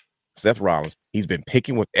Seth Rollins. He's been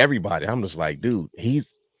picking with everybody. I'm just like, dude,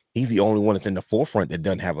 he's the only one that's in the forefront that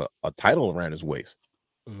doesn't have a title around his waist.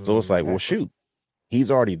 So it's like, well, shoot,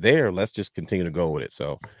 he's already there. Let's just continue to go with it.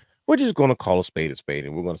 So we're just going to call a spade,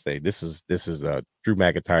 and we're going to say this is Drew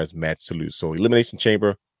McIntyre's match to lose. So Elimination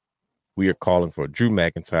Chamber, we are calling for Drew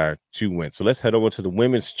McIntyre to win. So let's head over to the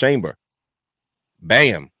Women's Chamber.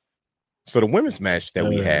 Bam. So the women's match that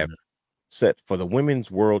we have set for the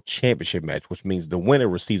Women's World Championship match, which means the winner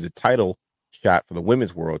receives a title shot for the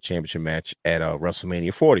Women's World Championship match at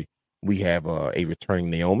WrestleMania 40. We have a returning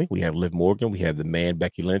Naomi. We have Liv Morgan. We have the man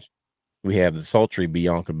Becky Lynch. We have the sultry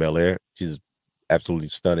Bianca Belair. She's absolutely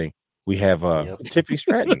stunning. We have Tiffany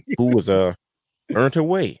Stratton, who was earned her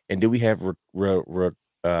way. And then we have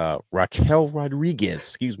Raquel Rodriguez,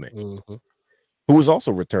 excuse me, who is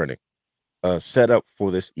also returning. Set up for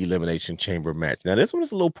this Elimination Chamber match. Now, this one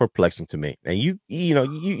is a little perplexing to me. And you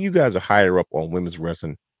guys are higher up on women's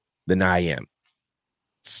wrestling than I am.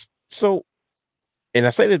 So, and I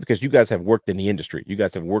say that because you guys have worked in the industry. You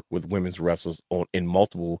guys have worked with women's wrestlers in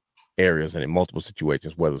multiple areas and in multiple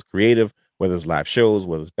situations, whether it's creative, whether it's live shows,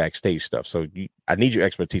 whether it's backstage stuff. So I need your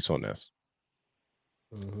expertise on this.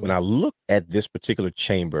 When I look at this particular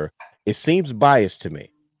chamber, it seems biased to me,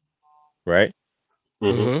 right?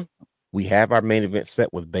 We have our main event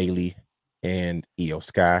set with Bayley and Io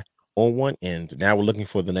Sky on one end. Now we're looking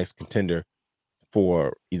for the next contender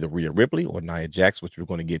for either Rhea Ripley or Nia Jax, which we're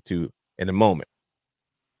going to get to in a moment.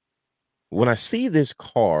 When I see this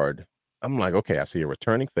card, I'm like, okay, I see a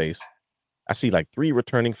returning face. I see like 3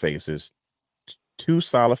 returning faces, 2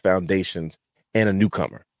 solid foundations, and a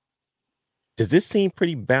newcomer. Does this seem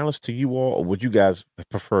pretty balanced to you all, or would you guys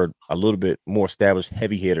prefer a little bit more established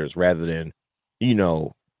heavy hitters rather than,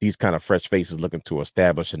 these kind of fresh faces looking to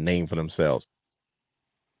establish a name for themselves?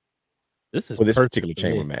 This is for this particular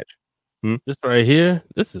chamber match. This right here,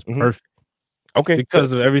 this is perfect. Okay,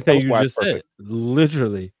 because of everything you just said.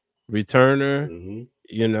 Literally, returner.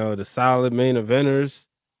 The solid main eventers.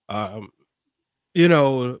 Like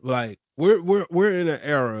we're in an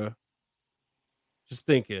era. Just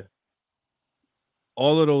thinking,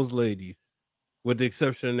 all of those ladies, with the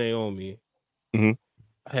exception of Naomi,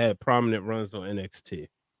 had prominent runs on NXT.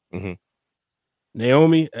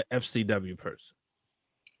 Naomi, a FCW person.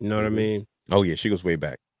 You know what I mean? Oh yeah, she goes way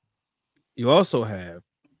back. You also have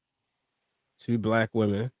 2 black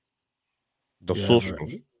women. The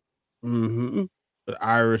sisters. The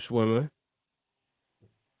Irish women.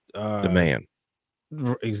 The man.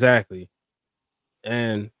 Exactly.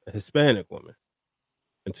 And a Hispanic woman.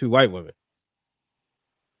 And 2 white women.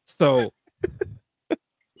 So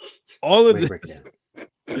all of this,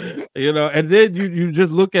 and then you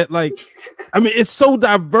just look at it's so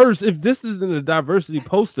diverse. If this isn't a diversity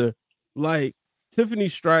poster, like Tiffany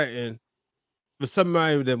Stratton was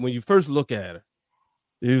somebody that when you first look at her,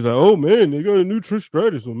 he's like, oh man, they got a new Trish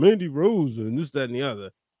Stratus or Mandy Rose and this, that, and the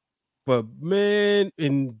other. But man,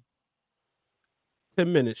 in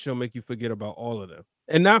 10 minutes, she'll make you forget about all of them.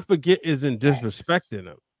 And not forget isn't disrespecting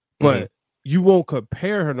them, but you won't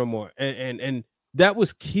compare her no more. And that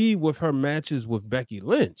was key with her matches with Becky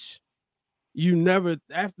Lynch. You never,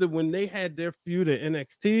 after when they had their feud at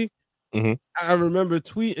NXT, I remember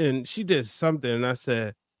tweeting, she did something, and I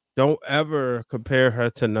said, don't ever compare her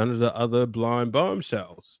to none of the other blonde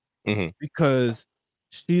bombshells because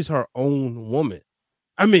she's her own woman.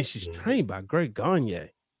 I mean, she's trained by Greg Gagne.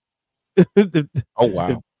 Oh,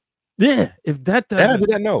 wow. Yeah, if that doesn't... I did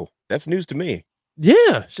not know. That's news to me.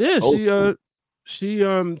 Yeah. She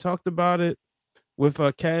talked about it with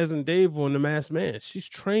Kaz and Dave on The Masked Man. She's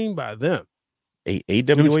trained by them.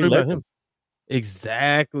 AWA legend.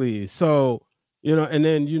 Exactly. So, and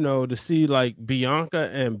then, to see like Bianca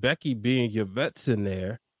and Becky being your vets in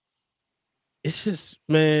there, it's just,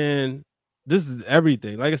 man, this is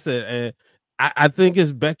everything. Like I said, and I think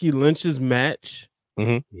it's Becky Lynch's match.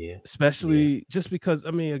 Especially just because,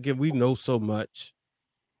 again, we know so much.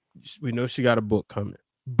 We know she got a book coming.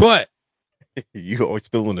 But you always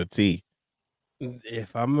spilling the tea.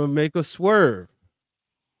 If I'm gonna make a swerve,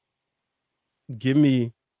 give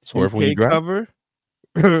me swerve 2K cover.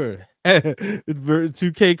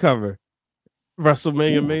 2K cover.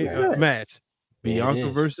 WrestleMania match. Bianca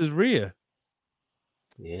versus Rhea.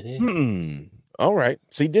 Yeah, it is. All right.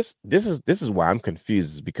 See, this is why I'm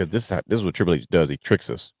confused, because this is what Triple H does. He tricks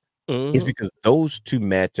us. It's because those 2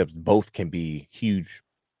 matchups both can be huge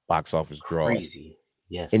box office draws. Crazy.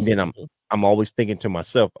 Yes. And then I'm always thinking to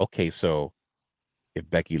myself, okay, so if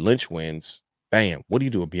Becky Lynch wins, bam, what do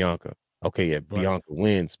you do with Bianca? Okay, if Right. Bianca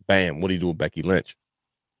wins, bam, what do you do with Becky Lynch?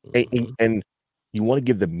 And, Mhm. and you want to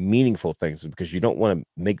give them meaningful things because you don't want to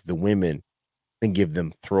make the women and give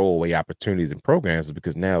them throwaway opportunities and programs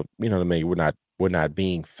because now, you know what I mean, we're not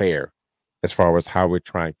being fair as far as how we're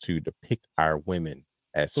trying to depict our women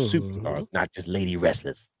as superstars, Mhm. not just lady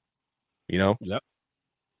wrestlers, you know? Yep.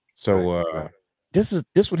 So Right, right.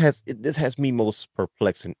 this has me most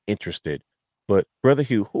perplexed and interested. But brother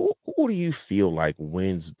Hugh, who do you feel like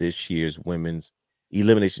wins this year's women's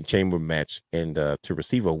elimination chamber match and to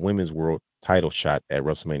receive a women's world title shot at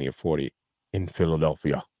WrestleMania 40 in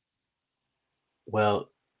Philadelphia? Well,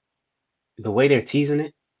 the way they're teasing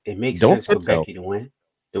it, it makes Don't sense for tiptoe. Becky to win.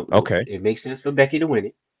 Okay, It makes sense for Becky to win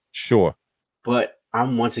it. sure. But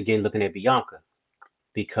I'm once again looking at Bianca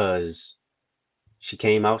because she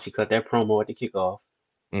came out, she cut that promo at the kickoff,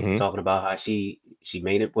 Hmm. talking about how she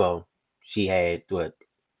made it. Well, she had what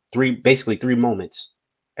basically three moments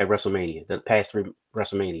at WrestleMania, the past three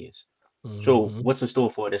WrestleManias. So Mhm. what's in store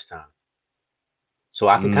for her this time? So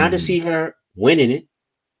I can kind of Mm. see her winning it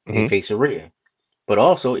and Hmm. facing Rhea. But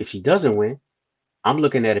also, if she doesn't win, I'm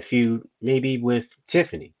looking at a feud maybe with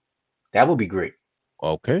Tiffany. That would be great,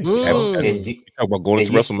 Okay. you know. And Mm. you You talk about going and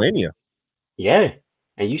into you WrestleMania. yeah,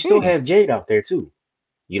 and you still Hmm. have Jade out there too.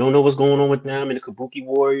 You don't know what's going on with them and the Kabuki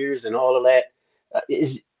Warriors and all of that.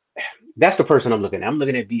 That's the person I'm looking at. I'm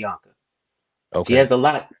looking at Bianca. She Okay. has a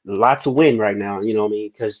lot to win right now. You know what I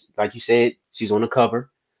mean? Because like you said, she's on the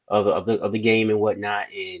cover of the game and whatnot.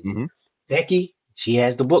 And Hmm. Becky, she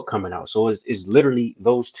has the book coming out, so it's literally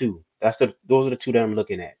those two. Those are the two that I'm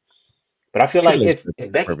looking at. But I feel like Triple H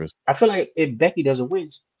if Becky, purpose. I feel like if Becky doesn't win,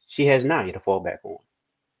 she has Nia to fall back on.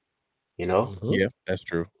 You know, Mhm. Yeah, that's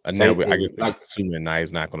true. And now same I guess and we're just like, assuming Nia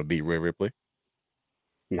is not going to beat Rhea Ripley.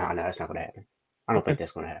 nah, nah, that's not gonna happen. I don't Okay. think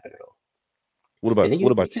that's gonna happen at all. What And about then what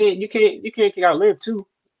you about you can't you can't you can't kick out Liv too.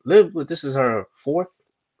 Liv, this is her fourth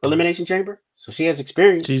elimination chamber, so she has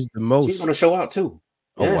experience. She's the She's gonna most. show out too.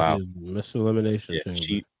 Oh Yeah, wow. She's Miss Elimination Yeah,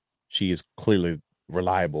 Chamber. she is clearly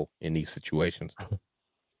reliable in these situations.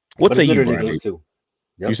 What but say it's you, literally Brian those H? two.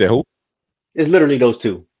 You Yep, said who? it's literally those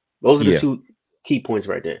two. Those are the Yeah. two key points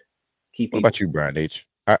right there. Key What about people. you, Brian H?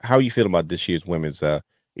 How you feel about this year's women's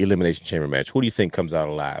elimination chamber match? Who do you think comes out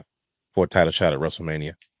alive for a title shot at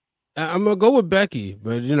WrestleMania? I'm gonna go with Becky,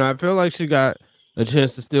 but I feel like she got a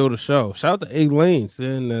chance to steal the show. Shout out to A Lane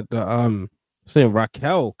saying that saying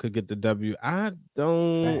Raquel could get the W. I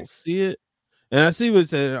don't Facts. see it, and I see what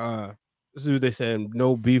said. See what they said.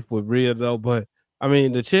 No beef with Rhea though, but I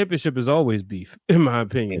mean the championship is always beef, in my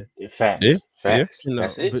opinion. Yeah, Facts. yeah. Facts.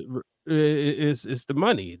 That's it. But it's the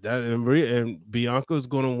money that and Rhea and Bianca's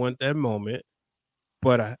gonna want that moment,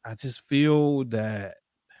 but I just feel that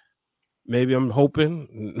maybe I'm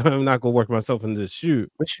hoping I'm not gonna work myself into the shoe.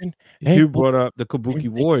 Wishing and You brought up the Kabuki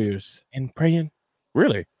thinking Warriors. and praying.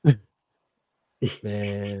 Really?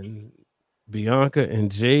 Man, Bianca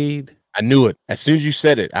and Jade. I knew it. As soon as you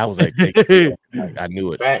said it, I was like, they like, I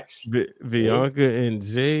knew it. Facts. See, Bianca and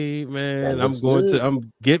Jade, that man. looks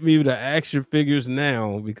good. Get me the action figures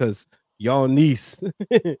now because y'all niece.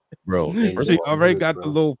 Bro. It First of She looks all, already good, got the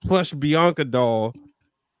bro. little plush Bianca doll.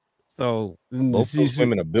 So both those she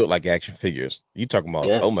women are built like action figures. You talking about,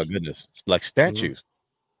 oh my Yes, goodness, it's like statues.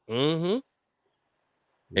 mm-hmm.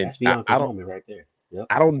 And that's Bianca's moment right there. Yep.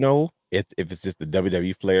 I don't know if it's just the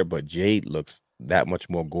WWE flair, but Jade looks that much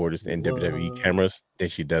more gorgeous in WWE What? cameras than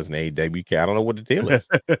she does in AEW. I don't know what the deal is.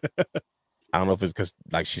 I don't know if it's because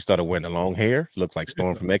like she started wearing the long hair, looks like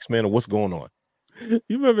Storm from X-Men, or what's going on. You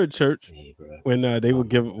remember at church Hey, bro. when they Oh would my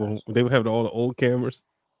give gosh. when they would have all the old cameras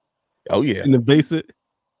Oh yeah, in the basement?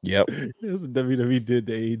 yep. That's what WWE did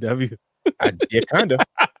to AEW. Yeah, kind of.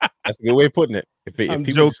 That's a good way of putting it. If I'm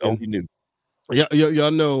people just joking. only knew,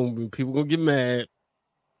 Y'all know people gonna get mad.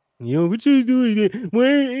 What you doing there? Why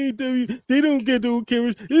ain't AEW? They don't get those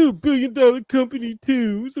cameras. They're $1 billion company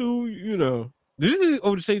too. So Did you see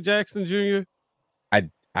O'Shea Jackson Jr.? I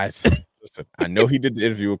listen. I know he did the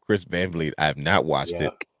interview with Chris Van Vliet. I have not watched it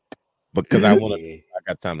Yep. because I want to. Yeah. I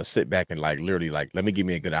got time to sit back and literally let me give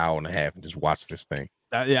me a good hour and a half and just watch this thing.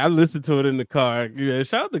 I listened to it in the car. Yeah,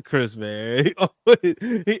 shout out to Chris, man.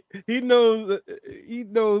 He knows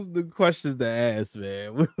the questions to ask,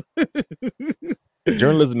 man.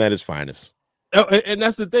 Journalism at its finest. Oh, and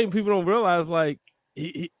that's the thing people don't realize. Like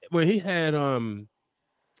when he had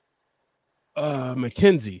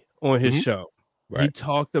McKenzie on his Mhm. show, he Right.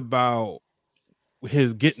 talked about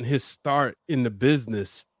his getting his start in the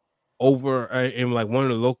business over in like one of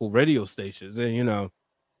the local radio stations, and a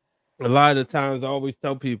lot of the times I always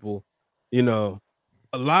tell people, a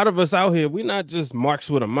lot of us out here, we're not just marks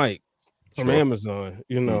with a mic. from Sure. Amazon.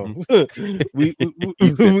 You know, we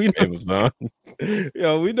He said we from know, Amazon.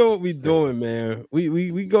 we know what we doing, man.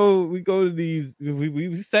 We go to these.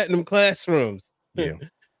 We sat in them classrooms. Yeah.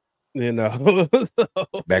 You know,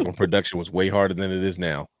 Back when production was way harder than it is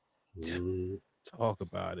now. Mm, talk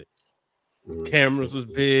about it. mm, Cameras was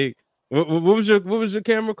big. What was your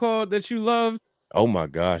camera called that you loved? Oh my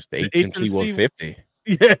gosh, the The HMC HMC. 150.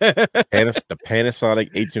 Yeah, The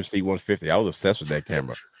Panasonic HMC 150. I was obsessed with that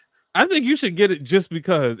camera. I think you should get it just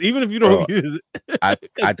because, even if you Bro, don't use it, I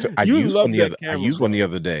 'cause used one love the that other camera, bro.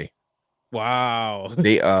 other day. Wow.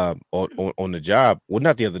 They on the job, well,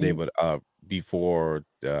 not the other day, Mhm. but before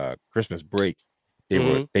Christmas break,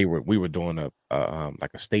 Mhm. we were doing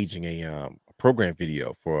like a staging a program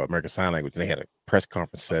video for American Sign Language, and they had a press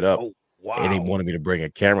conference set up, Oh, and they wow. wanted me to bring a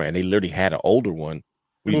camera, and they literally had an older one,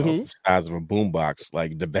 it's Mhm. the size of a boombox,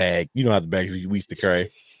 like the bag, how the bags we used to carry.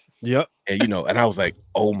 Yep. And and I was like,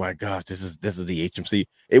 "Oh my gosh, this is the HMC."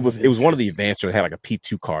 It was one of the advanced ones, had like a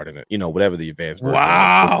P2 card in it, whatever the advanced version was.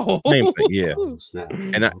 It was Wow. same thing, yeah. oh snap.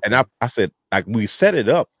 And I said, like, we set it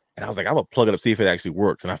up, and I was like, I'm gonna plug it up, see if it actually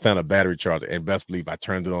works. And I found a battery charger, and best believe I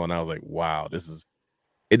turned it on. And I was like, wow, it doesn't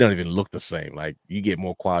even look the same. Like, you get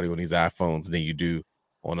more quality on these iPhones than you do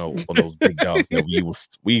on those big dogs that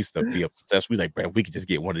we used to be obsessed. We like, man, if we could just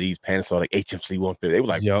get one of these Panasonic HMC 150. They were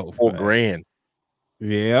like Yo, $4,000.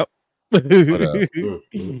 Yep. But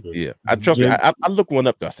Mm. yeah, I trust me. Yeah. I look one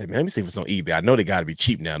up though. I say, man, let me see if it's on eBay. I know they got to be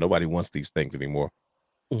cheap now. Nobody wants these things anymore.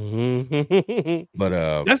 Mhm.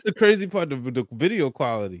 But That's the crazy part of the video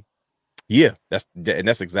quality. yeah, that's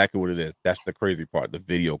exactly what it is. That's the crazy part, the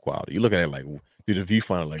video quality. You look at it like through the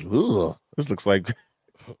viewfinder, like, ugh, this looks like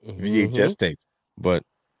Mhm. VHS tapes. But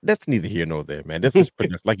that's neither here nor there, man. This is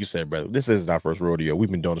production, like you said, brother. This isn't our first rodeo. We've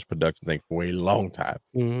been doing this production thing for a long time.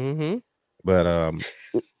 Mhm. But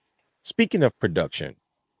speaking of production,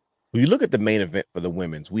 when you look at the main event for the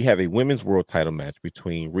women's, we have a women's world title match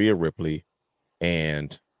between Rhea Ripley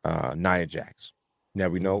and Nia Jax. Now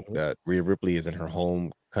we know Mhm. that Rhea Ripley is in her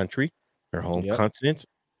home country, her home Yep. continent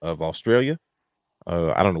of Australia.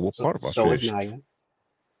 I don't know what part of So Australia is Naya.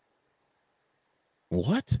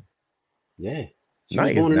 What? Yeah. She Nia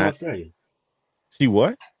was is born in not. Australia. She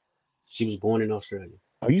what? She was born in Australia.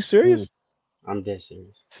 Are you Mm. serious? I'm dead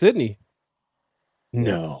serious. Sydney.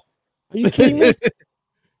 No. Are you kidding me?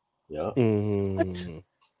 Yeah. What? Mhm.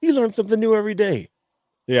 You learn something new every day.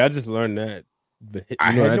 Yeah, I just learned that. But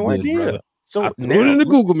I you know had what I no did, brother? idea. So I threw it now, in the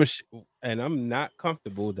Google machine, and I'm not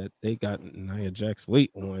comfortable that they got Nia Jax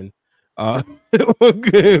weight on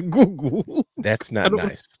Google. that's I not don't.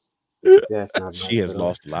 nice. That's not She nice has at all.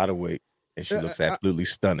 lost a lot of weight, and she looks absolutely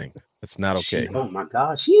stunning. That's not She, okay. oh my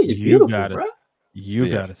God, she is You beautiful, gotta, bro. you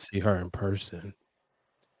Yeah, gotta see her in person. I hope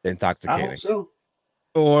intoxicating. so.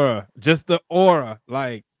 Aura, just the aura,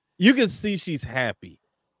 like you can see she's happy.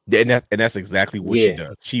 Yeah, and that's exactly what she Yeah.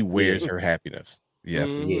 does. She Yeah. wears her happiness.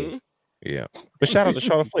 Yes. Yeah. Mhm. Yeah. But shout out to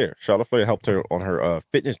Charlotte Flair. Charlotte Flair helped her on her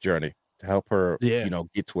fitness journey to help her, Yeah.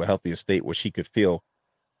 get to a healthier state where she could feel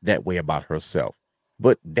that way about herself.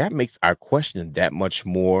 But that makes our question that much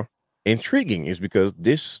more intriguing, is because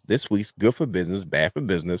this week's Good for Business, Bad for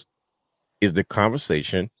Business is the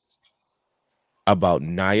conversation about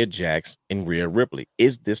Nia Jax and Rhea Ripley.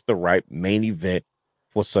 Is this the right main event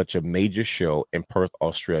for such a major show in Perth,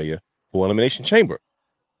 Australia for Elimination Chamber?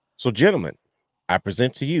 So, gentlemen, I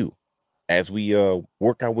present to you, as we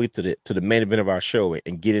work our way to the main event of our show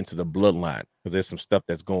and get into the bloodline, because there's some stuff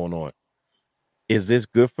that's going on. Is this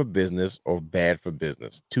good for business or bad for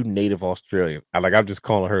business? Two native Australians. I'm just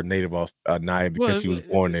calling her native Nia because Well, she was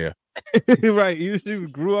born there. right. You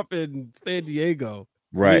grew up in San Diego.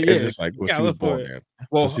 I Right. mean, It's yeah, just like, well, she was born California. there. So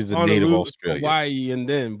Well, she's a on the native route Australian. Hawaii, and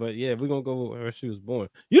then, but yeah, we're gonna go where she was born.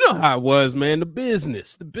 You know how it was, man. The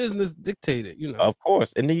business dictated. You know. Of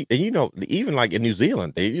course. And even like in New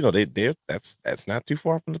Zealand, they're that's not too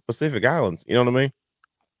far from the Pacific Islands. You know what I mean?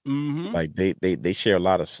 Mm-hmm. Like they share a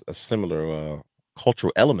lot of similar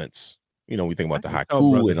cultural elements. We think I about the can tell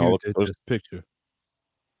haiku Brother and Hugh all of did those. this picture.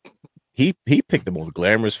 He picked the most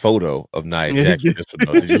glamorous photo of Nia Jax. Just for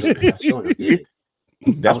did you Yeah, see? I sure enough did.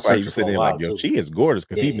 I That's was why he searching was for sitting a there like, while yo, too. she is gorgeous,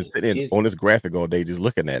 because he's been Yeah. sitting on this graphic all day just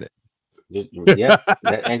looking at it. Yep.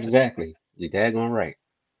 That exactly. You're daggone right.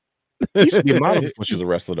 She used to be a model before she was a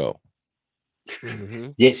wrestler, though.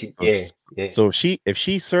 Mhm. Yeah. She. So, Yeah. Yeah. so if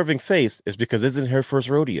she's serving face, it's because this isn't her first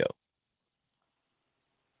rodeo.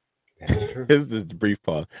 That's true. This is the brief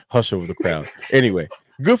pause. Hush over the crowd. Anyway,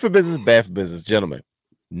 good for business, bad for business, gentlemen.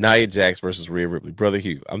 Nia Jax versus Rhea Ripley. Brother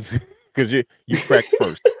Hugh, I'm because you cracked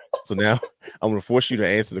first. So now I'm going to force you to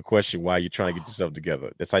answer the question why you're trying to get yourself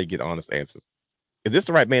together. That's how you get honest answers. Is this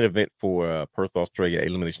the right main event for Perth, Australia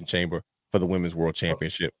Elimination Chamber for the Women's World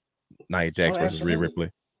Championship. Nia Jax versus Rhea Absolutely. Ripley.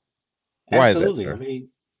 Why is that, Absolutely. I sir? mean,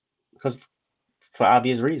 because for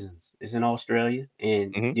obvious reasons. It's in Australia,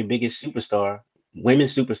 and Mhm. your biggest superstar,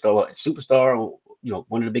 women's superstar,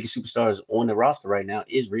 one of the biggest superstars on the roster right now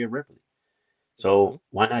is Rhea Ripley. Mhm. So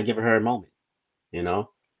why not give her a moment? You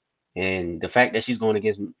know, and the fact that she's going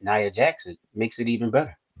against Nia Jackson makes it even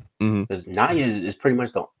better Mhm. because Nia is pretty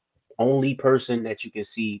much the only person that you can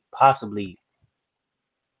see possibly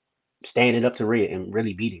standing up to Rhea and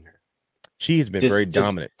really beating her. She has been very Just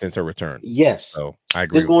dominant since her return. yes, So I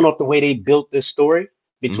agree just with going you. off the way they built this story Mhm.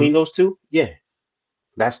 between those two. Yeah,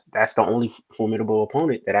 that's the only formidable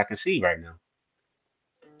opponent that I can see right now.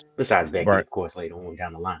 Besides Becky, Right. of course, later on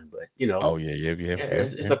down the line. But Oh yeah, yeah, yeah, yeah, yeah,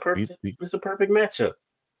 it's yeah. a perfect We it's a perfect matchup.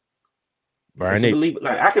 It's Brian a H. believe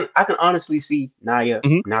like I can honestly see Nia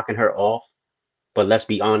Mhm. knocking her off, but let's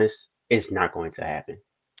be honest, it's not going to happen.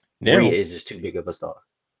 Rhea Now is just too big of a star.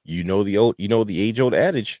 the age old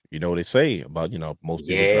adage. You know what they say about most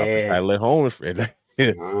people drop the Yeah. title at home.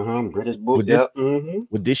 British book. would this Yep. Mm-hmm.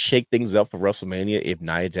 would this shake things up for WrestleMania if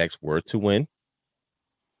Nia Jax were to win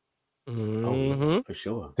Oh yeah, Mhm. for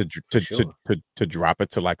sure. to For sure. drop it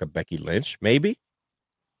to like a Becky Lynch maybe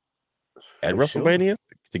at For sure. WrestleMania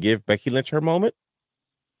to give Becky Lynch her moment?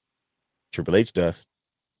 Triple H does.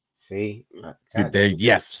 See, See, there, goddamn.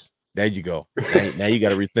 yes, there you go. Now you got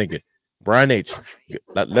to rethink it. Brian H.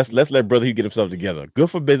 Let's let Brother Hugh get himself together. Good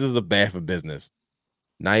for business or bad for business?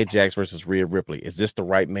 Nia Jax versus Rhea Ripley. Is this the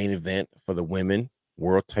right main event for the women's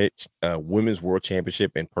world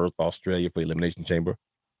championship in Perth, Australia for Elimination Chamber?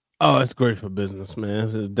 Oh, it's great for business,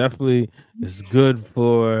 man. It's good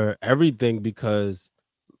for everything because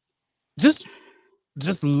just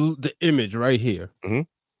the image right here. Mhm.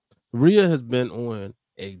 Rhea has been on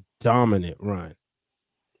a dominant run,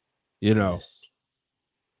 you know, Yes.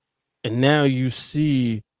 and now you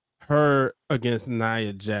see her against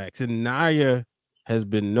Nia Jax, and Nia has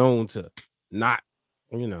been known to not,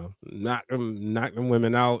 knock them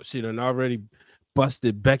women out. She done already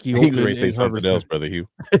busted Becky He was ready open to say in her something else, return. Brother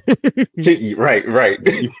Hugh. Right. Right.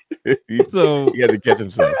 he, So he had to catch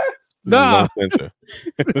himself. This is nah, on censor.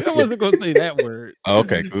 I wasn't gonna say that word.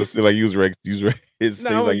 Okay, because it's still like use reg. It No, I'm seems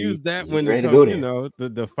gonna like you. use that He's when it ready to go comes, there. the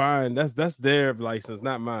define. That's their license,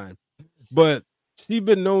 not mine. But she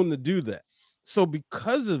been known to do that. So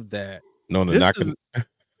because of that, No, this not is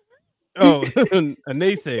a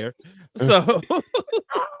naysayer. So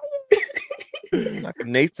knock a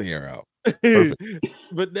naysayer out. Perfect.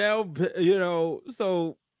 but now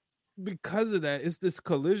so because of that, it's this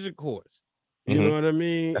collision course. You Mhm. know what I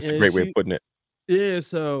mean? That's a And great way of putting it.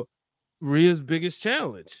 so Rhea's biggest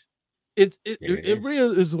challenge. It it There it, it it is. Rhea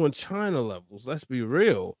is on China levels. Let's be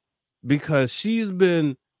real, because she's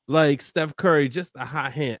been like Steph Curry, just a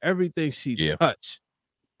hot hand. Everything she Yeah. touched,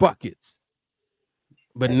 buckets.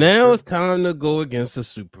 But That is now true. it's time to go against a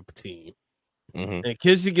super team, Mhm. and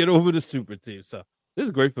can she get over the super team? So this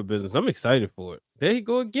is great for business. I'm excited for it. There you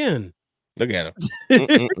go again. Look at her. Yeah,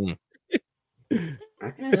 Mm-mm-mm.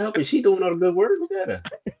 I can't help it. She doing all the good work. Look at her.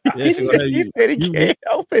 she gonna have He you. said he You can't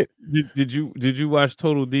help it. did you watch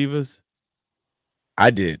Total Divas?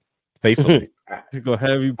 I did faithfully. I, She's gonna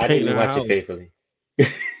have you I paint didn't her watch it house. faithfully.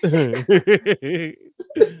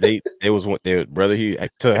 They was one. They brother.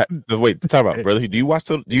 Wait. Talk about brother. Do you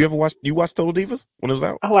ever watch? Do you watch Total Divas when it was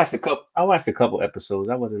out? I watched a couple episodes.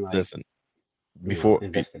 I wasn't like Listen, before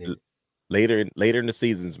invested in it. later in the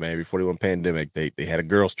seasons, man. Before they went pandemic, they had a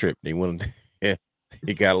girls trip. They went.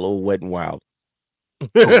 It got a little wet and wild. Oh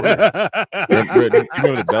word. You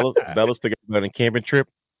remember the Bellas took everybody on a camping trip?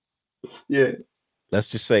 Yeah. Let's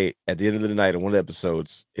just say at the end of the night on one of the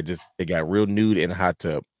episodes, it got real nude in a hot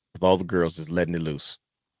tub with all the girls just letting it loose.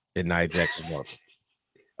 And Nia Jax was one of them.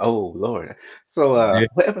 Oh Lord. So Yeah,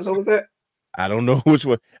 what episode was that? I don't know which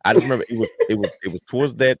one. I just remember it was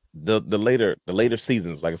towards that the later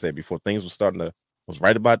seasons, like I said, before things were starting to was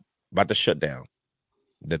right about the shutdown.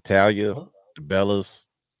 Natalia, Oh, the Bellas,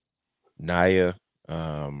 Nia, who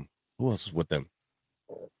else was with them?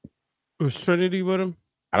 Was Trinity with him?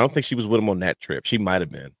 I don't think she was with them on that trip. She might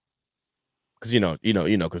have been. Because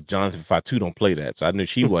because Jonathan Fatu don't play that. So I knew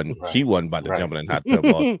she wasn't right. about to Right. jump in that hot tub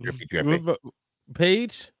all drippy. What about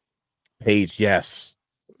Paige? Paige, yes.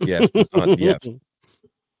 Yes, the son, yes. The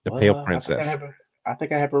Well, pale I think princess. I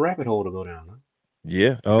think I have a rabbit hole to go down. Huh?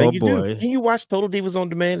 Yeah, I Oh think you boy. do. Can you watch Total Divas on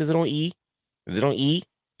demand? Is it on E? Is it on E?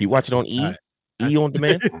 You watch it on E? I- E on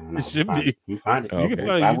demand? I don't know. It should be. You find it. Oh, You can okay.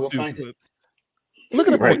 find I will YouTube find it. clips. Look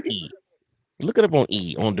it up on Right. E. Look it up on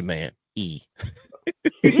E on demand. E.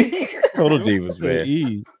 Total Divas, man.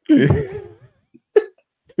 E.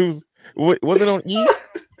 Was it on E?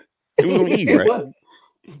 It was on E, It right? was.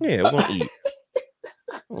 Yeah, it was on E.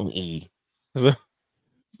 On E. So,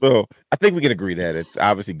 so I think we can agree that it's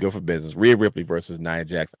obviously good for business. Rhea Ripley versus Nia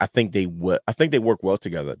Jax. I think they work well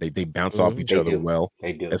together. They bounce off Mhm. each They other do. well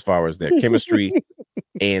They do. as far as their chemistry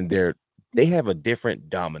and they have a different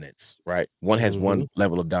dominance, right? One has one Mhm.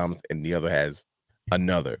 level of dominance and the other has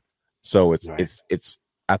another. So Right. it's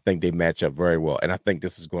I think they match up very well. And I think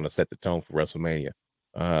this is going to set the tone for WrestleMania.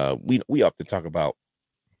 We often talk about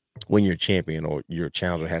when you're a champion or your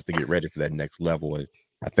challenger has to get ready for that next level. And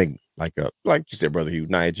I think like you said, Brother Hugh,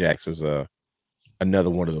 Nia Jax is another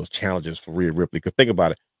one of those challenges for Rhea Ripley. Because think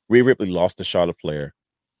about it, Rhea Ripley lost to Charlotte Flair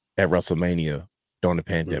at WrestleMania during the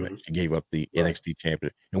pandemic. Hmm. She gave up the Right. NXT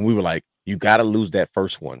champion. And we were like, you got to lose that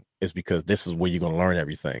first one. It's because this is where you're going to learn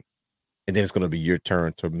everything. And then it's going to be your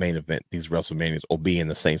turn to main event these WrestleManias or be in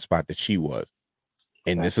the same spot that she was.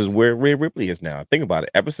 And this is Facts. where Rhea Ripley is now. Think about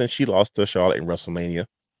it. Ever since she lost to Charlotte in WrestleMania,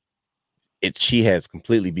 she has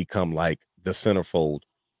completely become like the centerfold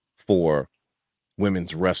for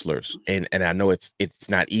women's wrestlers. And I know it's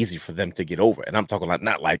not easy for them to get over. And I'm talking like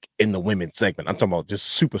not like in the women's segment. I'm talking about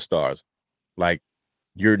just superstars. Like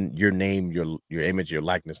your name, your image, your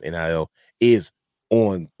likeness, NIL is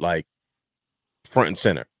on like front and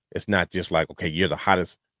center. It's not just like, okay, you're the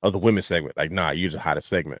hottest of the women's segment. Like, nah, you're the hottest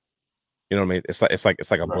segment. You know what I mean? It's like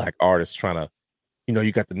a Right. black artist trying to,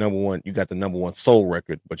 you got the number one soul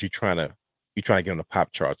record, but you're trying to get on the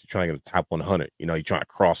pop charts, you're trying to get the top 100, you're trying to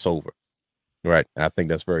cross over. Right. And I think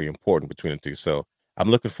that's very important between the two. So I'm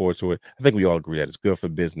looking forward to it. I think we all agree that it's good for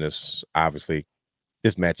business, obviously.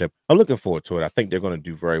 This matchup, I'm looking forward to it. I think they're going to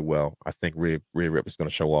do very well. I think Rhea Ripley's going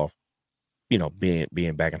to show off,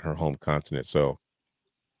 being back in her home continent. So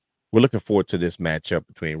we're looking forward to this matchup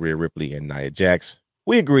between Rhea Ripley and Nia Jax.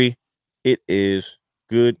 We agree it is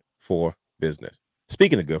good for business.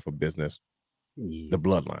 Speaking of good for business, Yeah. the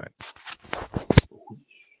Bloodline,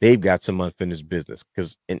 they've got some unfinished business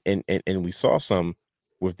because and we saw some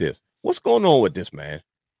with this. What's going on with this, man?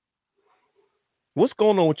 What's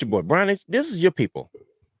going on with your boy Brian? This is your people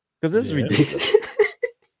because this is Yeah. ridiculous.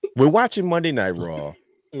 We're watching Monday Night Raw.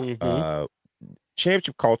 Mhm. Uh,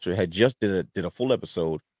 Championship Culture had just did a full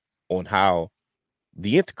episode on how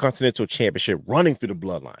the Intercontinental Championship running through the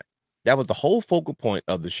Bloodline. That was the whole focal point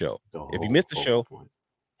of the show. The If you whole missed the focal show, point.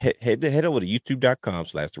 head over to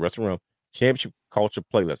youtube.com/the Wrestling Room Championship Culture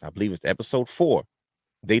playlist. I believe it's episode 4.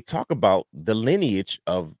 They talk about the lineage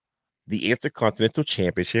of the Intercontinental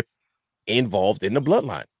Championship involved in the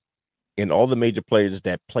Bloodline and all the major players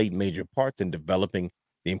that played major parts in developing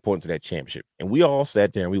the importance of that championship. And we all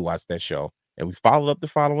sat there and we watched that show and we followed up the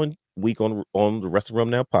following week on the Wrestling Room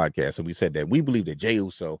Now podcast. And we said that we believe that Jey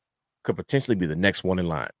Uso could potentially be the next one in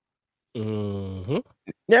line. Mhm.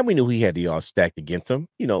 Now we knew he had the odds stacked against him,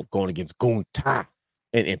 going against Gunther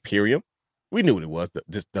and Imperium. We knew what it was,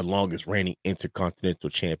 the longest reigning intercontinental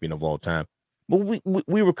champion of all time. But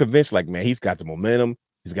we were convinced, like, man, he's got the momentum,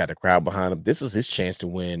 he's got the crowd behind him. This is his chance to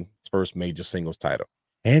win his first major singles title.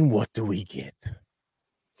 And what do we get?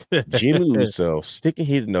 Jimmy Uso sticking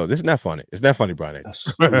his nose. This is not funny. It's not funny, Brian. A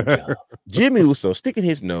screw job. Jimmy Uso sticking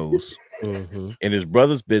his nose Mhm. in his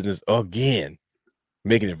brother's business again,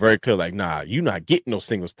 making it very clear, like, nah, you're not getting no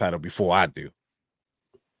singles title before I do.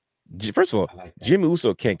 First of all, I like that. Jimmy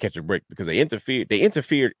Uso can't catch a break because they interfered. They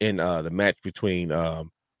interfered in the match between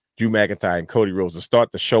Drew McIntyre and Cody Rhodes to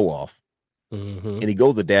start the show off, Mhm. and he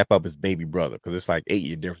goes to dap up his baby brother because it's like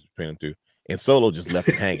 8-year difference between them two. And Solo just left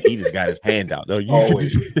him hanging. He just got his hand out. No,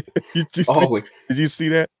 Always. Always. did you see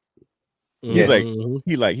that? He's Yes. like,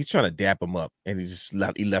 Mhm. he's trying to dap him up, and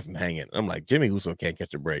he left him hanging. I'm like, Jimmy Uso can't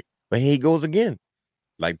catch a break, but here he goes again.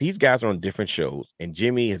 Like, these guys are on different shows, and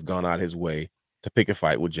Jimmy has gone out his way to pick a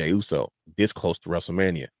fight with Jey Uso this close to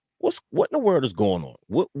WrestleMania. What in the world is going on?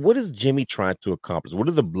 What is Jimmy trying to accomplish? What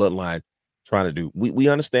is the Bloodline trying to do? We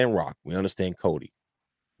understand Rock, we understand Cody,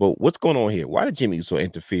 but what's going on here? Why did Jimmy Uso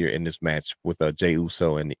interfere in this match with Jey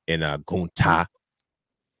Uso and Gunther?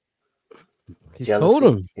 He told Jealousy,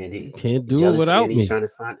 him, and "You he can't do it jealousy, and without he's me." trying to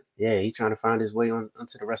find. Yeah, he's trying to find his way on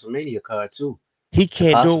onto the WrestleMania card too, He to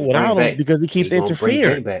can't do it possibly bring without him back. because he keeps He gonna bring Jay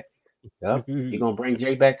interfering. back. Yep. He gonna bring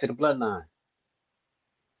Jay back to the bloodline.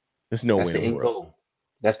 There's no That's way in the the end world. goal.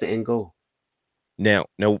 That's the end goal. Now,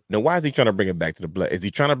 why is he trying to bring it back to the blood? Is he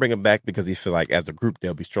trying to bring it back because he feel like as a group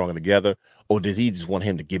they'll be stronger together, or does he just want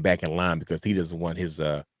him to get back in line because he doesn't want his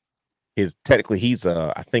technically he's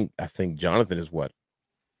I think Jonathan is what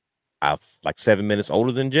like 7 minutes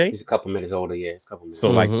older than Jay. He's a couple minutes older. Yeah, it's a couple minutes So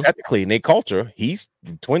older. like Mhm. technically in their culture, he's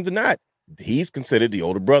twins or not, he's considered the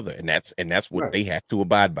older brother, and that's what Right. they have to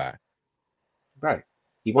abide by. Right.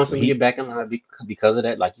 He wants So him to he get back in line because of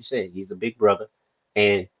that. Like you said, he's a big brother,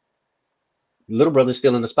 and Little brother's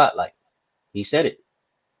still in the spotlight. He said it.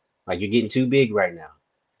 Like you're getting too big right now.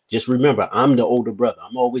 Just remember, I'm the older brother.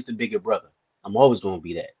 I'm always the bigger brother. I'm always going to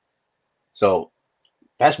be that. So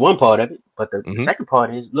that's one part of it. But the Mm-hmm. second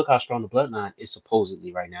part is look how strong the bloodline is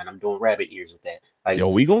supposedly right now. And I'm doing rabbit ears with that. Like, Yo,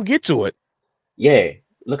 we gonna get to it. yeah,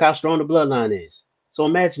 look how strong the bloodline is. So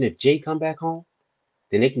imagine if Jay come back home,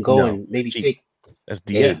 then they can go No, and that's maybe cheap. take, That's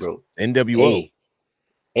hey, DX, bro, NWO.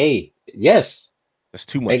 hey, yes, That's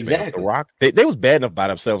too much, man. The exactly. Rock, they was bad enough by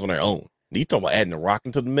themselves on their own. You talking about adding the Rock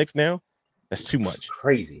into the mix now? That's too much.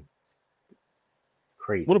 Crazy, What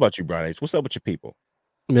crazy. about you, Brian H? What's up with your people?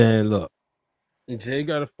 Man, look, Jay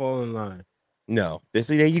got to fall in line. No,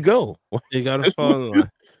 there you go. He got to fall in line.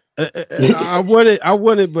 I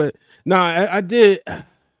wanted, but I did.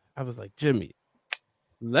 I was like, Jimmy,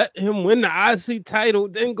 let him win the IC title,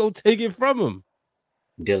 then go take it from him.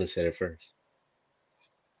 Dylan said it first.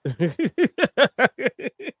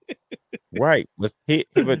 Right. Let's hit.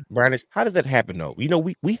 But Brian H, how does that happen though? You know,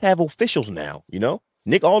 we have officials now. You know,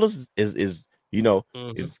 Nick Aldis is is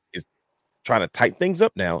trying to tighten things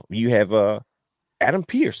up now. You have Adam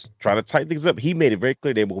Pearce trying to tighten things up. He made it very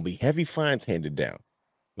clear there will be heavy fines handed down.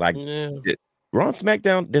 Like Raw and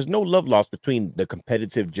SmackDown, there's no love lost between the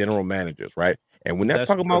competitive general managers, right? And we're not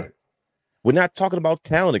talking about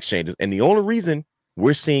talent exchanges. And the only reason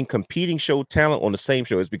we're seeing competing show talent on the same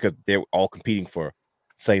show is because they're all competing for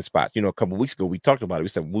same spots. You know, a couple of weeks ago we talked about it. We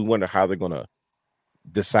said we wonder how they're gonna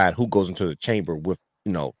decide who goes into the chamber with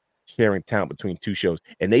sharing talent between two shows.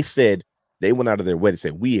 And they said they went out of their way to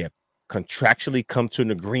say we have contractually come to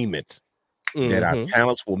an agreement that our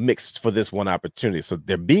talents will mix for this one opportunity. So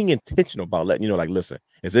they're being intentional about letting you know, like, listen,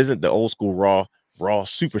 this isn't the old school Raw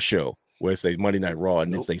Super Show where it's a Monday Night Raw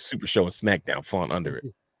and it's a Super Show and SmackDown falling under it,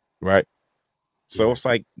 right? So it's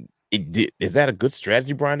like, is that a good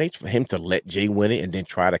strategy, Brian H, for him to let Jay win it and then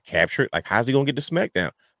try to capture it? Like, how's he gonna get to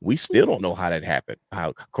SmackDown? We still don't know how that happened.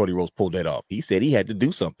 How Cody Rhodes pulled that off. He said he had to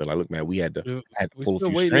do something. Like, look, man, we had to pull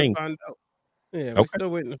a few strings. To find out. Yeah, Okay. we're still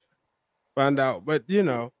waiting to find out. But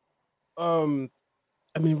I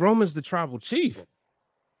mean, Roman's the tribal chief,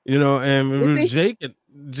 and Jake and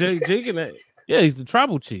he's the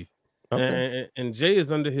tribal chief. Okay. And Jay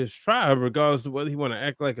is under his tribe, regardless of whether he want to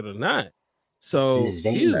act like it or not. So that's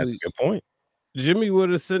a good point. Jimmy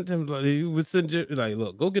would have sent him, like, he would send Jimmy, like,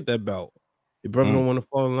 look, go get that belt. Your brother don't want to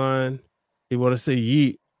fall in line. He want to say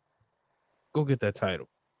yeet. Go get that title.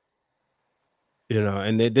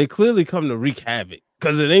 And they clearly come to wreak havoc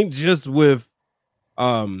because it ain't just with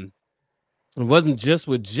it wasn't just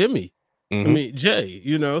with Jimmy. I mean, Jay,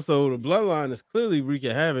 so the bloodline is clearly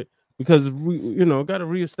wreaking havoc because we, got to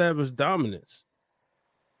reestablish dominance.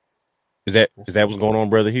 Is that what's going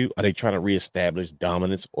on, Brother Hugh? Are they trying to reestablish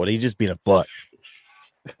dominance, or are they just being a butt?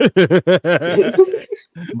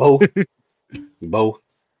 Both.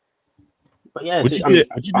 But yeah, would you do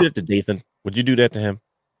that to Dathan? Would you do that to him?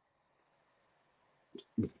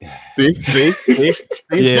 See?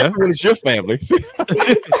 Yeah, when it's your family.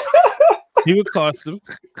 He would cost him.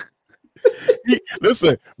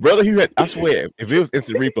 Listen, Brother Hugh I swear, if it was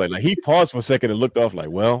instant replay, like he paused for a second and looked off,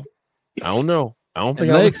 like, well, I don't know. I don't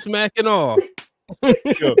think leg smacking off.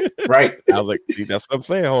 Right. I was like, that's what I'm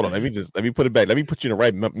saying. Hold on, let me put it back. Let me put you in the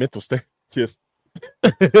right mental state. Just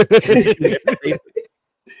if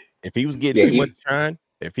he was getting too much shine,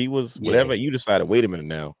 if he was whatever, you decided, wait a minute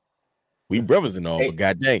now. We brothers and all, but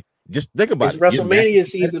god dang, just think about it. WrestleMania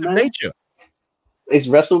season, man. Nature. It's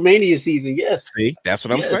WrestleMania season, yes. See, that's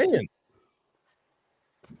what I'm saying.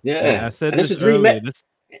 Yeah, I said this earlier.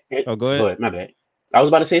 Oh, go ahead. My bad. I was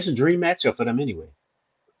about to say it's a dream matchup for them anyway.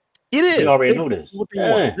 It is. We already know this. What they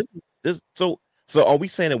want. This, so are we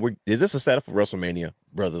saying that is this a setup for WrestleMania,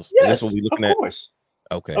 brothers? Yes, is this what we're looking of course.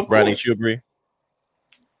 At? Okay, Brian, did you agree?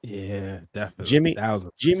 Yeah, definitely.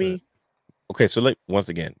 Jimmy. Okay, so once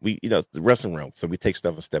again, we the wrestling realm, so we take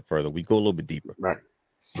stuff a step further. We go a little bit deeper. Right.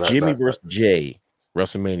 Jimmy versus Jay,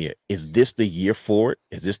 WrestleMania. Is this the year for it?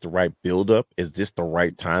 Is this the right build-up? Is this the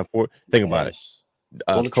right time for it? Think about it.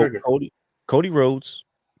 Cody Rhodes,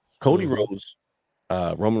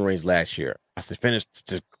 Roman Reigns last year. I said, finish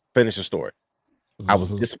the story. I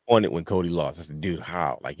was disappointed when Cody lost. I said, dude,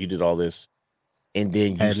 how? Like, you did all this, and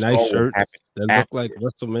then you had saw nice shirts that looked like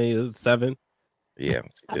WrestleMania 7. Yeah,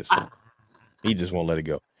 he just won't let it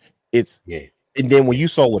go. And then when you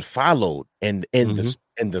saw what followed, and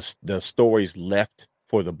the stories left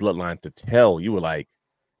for the bloodline to tell, you were like,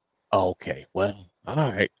 okay, well, all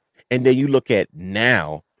right. And then you look at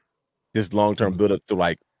now this long-term build-up to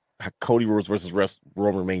like Cody Rhodes versus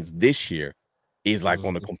Roman Reigns this year is like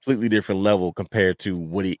on a completely different level compared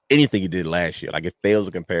to anything he did last year. Like, it fails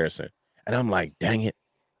a comparison. And I'm like, dang it,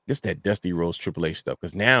 this that Dusty Rhodes Triple H stuff,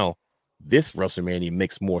 because now this WrestleMania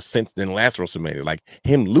makes more sense than last WrestleMania. Like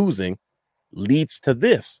him losing leads to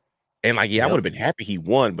this. And like, yeah, I would have been happy he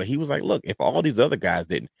won, but he was like, look, if all these other guys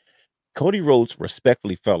didn't, Cody Rhodes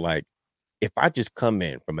respectfully felt like if I just come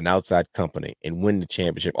in from an outside company and win the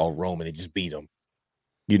championship all Roman and just beat him,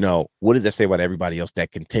 you know, what does that say about everybody else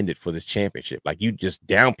that contended for this championship? Like you just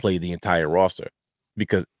downplay the entire roster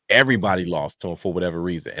because everybody lost to him for whatever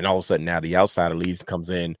reason. And all of a sudden now the outsider leaves, comes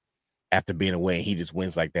in after being away and he just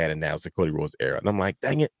wins like that. And now it's the Cody Rhodes era. And I'm like,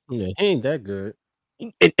 dang it. Yeah, he ain't that good.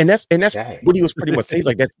 And that's what he was pretty much saying.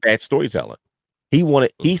 Like that's bad storytelling. He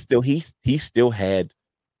wanted, he still had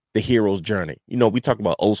the hero's journey. You know, we talk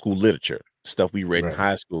about old school literature, stuff we read in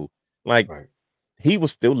high school. Like he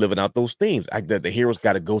was still living out those themes. Like the hero's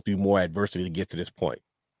got to go through more adversity to get to this point.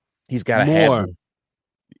 He's got to have,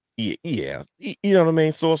 yeah, you know what I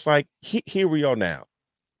mean? So it's like, here we are now.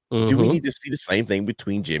 Do we need to see the same thing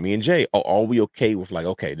between Jimmy and Jay? Or are we okay with like,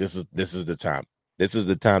 okay, this is the time. This is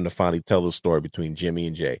the time to finally tell the story between Jimmy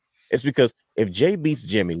and Jay. It's because if Jay beats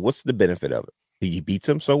Jimmy, what's the benefit of it? He beats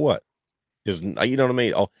him, so what? There's, you know what I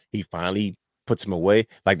mean? Oh, he finally puts him away.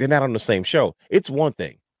 Like they're not on the same show. It's one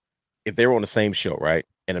thing if they were on the same show, right?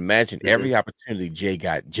 And imagine every opportunity Jay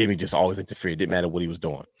got, Jimmy just always interfered. Didn't matter what he was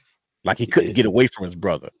doing. Like he couldn't get away from his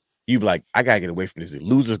brother. You'd be like, I gotta get away from this.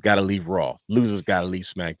 Losers gotta leave Raw. Losers gotta leave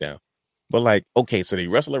SmackDown. But like, okay, so they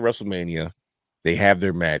wrestle at WrestleMania. They have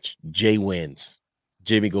their match. Jay wins.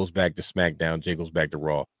 Jimmy goes back to SmackDown. Jay goes back to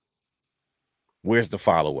Raw. Where's the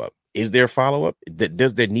follow-up? Is there a follow-up?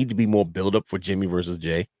 Does there need to be more build-up for Jimmy versus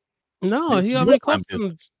Jay? No, he already cost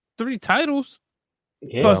him 3 titles.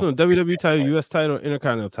 Yeah. Cost him a WWE title, US title,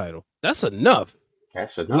 Intercontinental title. That's enough.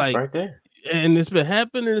 That's enough right there. And it's been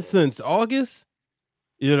happening since August.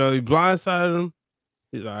 You know, he blindsided him.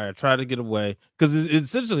 He's like, I try to get away. Because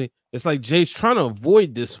essentially, it's like Jay's trying to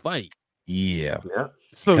avoid this fight. Yeah.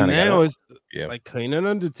 So now it's like Kane and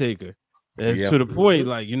Undertaker. And to the point,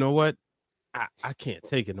 like, you know what? I can't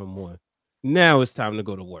take it no more. Now it's time to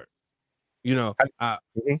go to work. You know,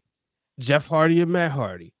 Jeff Hardy and Matt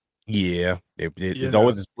Hardy. Yeah. There's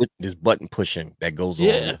always this button pushing that goes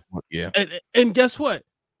on. Yeah. And guess what?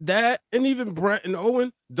 That and even Brett and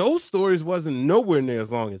Owen, those stories wasn't nowhere near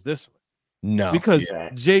as long as this one. No. Because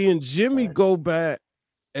Jay and Jimmy go back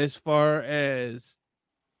as far as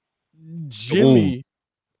Jimmy.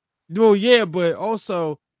 Well, yeah, but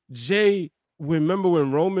also Jay. Remember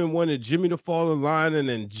when Roman wanted Jimmy to fall in line and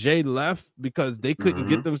then Jay left because they couldn't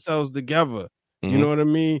get themselves together. You know what I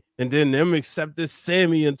mean? And then them accepted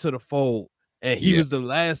Sammy into the fold. And he was the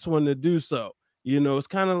last one to do so. You know, it's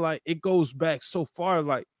kind of like it goes back so far,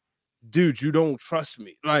 like, dude, you don't trust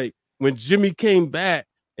me. Like when Jimmy came back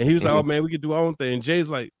and he was like, oh man, we could do our own thing. And Jay's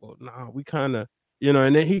like, well, nah, we kind of, you know,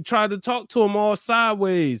 and then he tried to talk to him all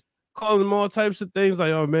sideways, calling him all types of things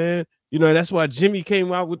like, oh man, you know, that's why Jimmy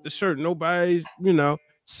came out with the shirt. Nobody's, you know,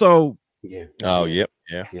 so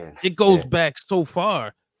it goes back so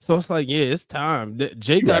far. So it's like, yeah, it's time.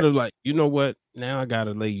 Jay gotta like, you know what? Now I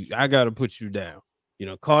gotta lay you, I gotta put you down. You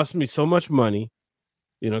know, cost me so much money,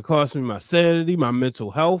 you know, cost me my sanity, my mental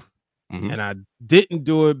health. And I didn't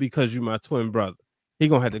do it because you're my twin brother. He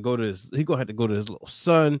gonna have to go to his little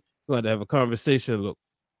son. He's gonna have to have a conversation. Look,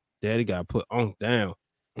 daddy gotta put Unc down.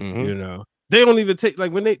 You know. They don't even take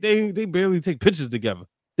like when they barely take pictures together.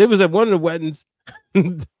 They was at one of the weddings,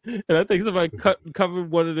 and I think somebody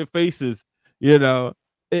covered one of their faces. You know,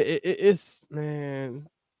 it's man.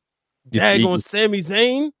 Dad going Sami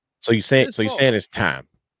Zayn. So you saying it's time?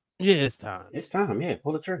 Yeah, it's time. It's time. Yeah,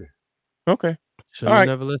 pull the trigger. Okay. Should have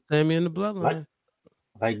never let Sammy in the bloodline.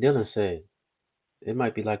 Like Dylan said, it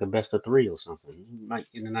might be like a best of 3 or something. You might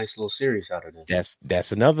get a nice little series out of this.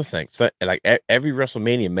 That's another thing. So like every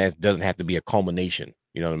WrestleMania match doesn't have to be a culmination.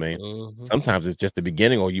 You know what I mean? Sometimes it's just the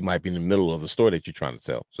beginning, or you might be in the middle of the story that you're trying to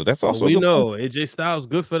tell. So that's also we know AJ Styles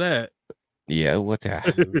good for that. Yeah, what that?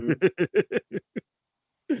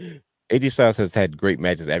 AJ Styles has had great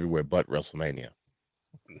matches everywhere but WrestleMania.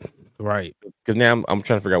 Right. Because now I'm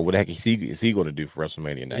trying to figure out what the heck is he going to do for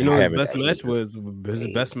WrestleMania now. You know, his best match was his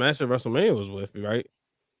best match at WrestleMania was with, right?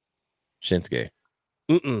 Shinsuke.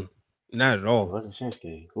 Not at all. It wasn't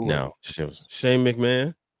Shinsuke. No, it was Shane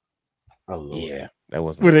McMahon. Oh Lord. Yeah, that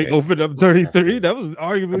wasn't when they opened up 33. That was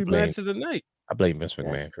arguably match of the night. I blame Vince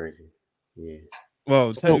McMahon. That's crazy. Yeah.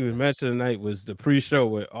 Well, technically, match of the night was the pre-show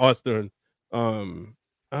with Austin. I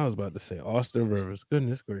was about to say Austin Rivers.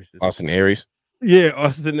 Goodness gracious. Austin Aries. Yeah,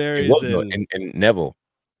 Austin Aries and Neville.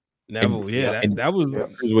 Neville, that was the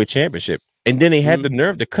Cruiserweight Championship. And then they had the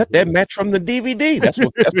nerve to cut that match from the DVD. That's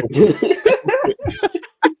what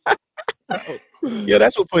Yeah,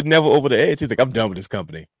 that's what put Neville over the edge. He's like, I'm done with this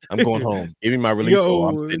company. I'm going home. Give me my release or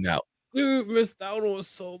I'm Yo, sitting out. dude missed out on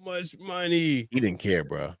so much money. He didn't care,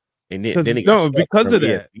 bro. And then, Because then he got no, stuck. because of He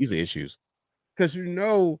had that. visa issues. Because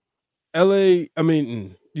LA, I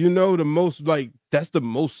mean, the most that's the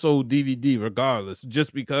most sold DVD, regardless,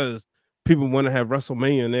 just because people want to have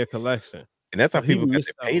WrestleMania in their collection. And that's how So he people got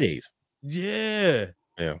missed their out. paydays. Yeah.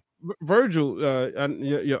 Yeah. Virgil,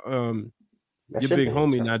 your That's big man, that's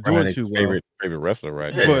homie right. not doing Brian's too well. favorite wrestler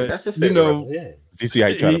right Yeah, now. But that's his favorite wrestler. Yeah. You see how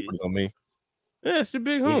he tried to he, put it on me? yeah, it's your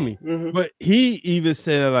big Yeah. homie. Mm-hmm. But he even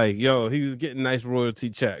said like, yo, he was getting nice royalty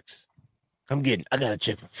checks. I got a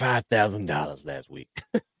check for $5,000 last week.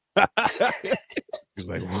 He was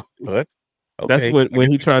like, what? That's Okay.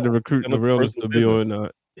 when he tried to recruit the realness personal to be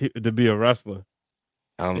business. on to be a wrestler.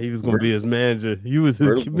 He was gonna Vir- be his manager. He was his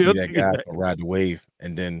Virgil's gonna be that guy guy. to ride the wave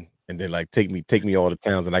and then like take me all the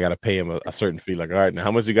towns and I gotta pay him a certain fee. Like, all right, now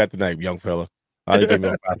how much you got tonight, young fella? Oh, you gave me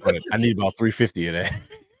 500. I need about 350 of that.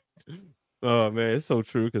 Oh man, it's so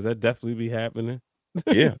true because that definitely be happening.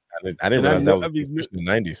 Yeah, I didn't realize that was especially in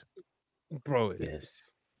the 90s. Bro. Yes.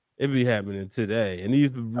 It be happening today, and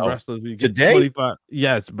these wrestlers you get today? 25.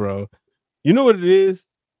 Yes, bro. You know what it is?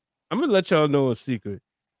 I'm gonna let y'all know a secret.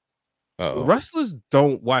 Uh-oh. Wrestlers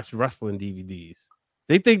don't watch wrestling DVDs.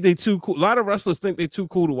 They think they too cool. A lot of wrestlers think they too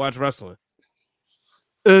cool to watch wrestling.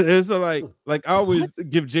 It's like I always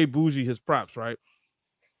give Jay Bougie his props, right?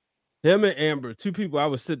 Him and Amber, two people I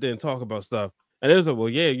would sit there and talk about stuff. And it was like, well,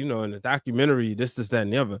 yeah, in the documentary, this, that,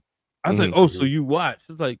 and the other. I was like, oh, so you watch?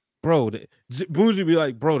 It's like, bro, Bougie be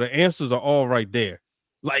like, bro, the answers are all right there.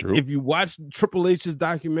 Like, True. if you watch Triple H's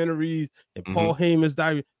documentaries and Paul Heyman's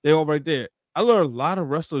documentary, they're all right there. I learned a lot of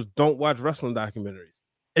wrestlers don't watch wrestling documentaries.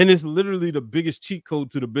 And it's literally the biggest cheat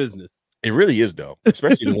code to the business. It really is, though.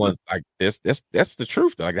 Especially the ones like this. That's the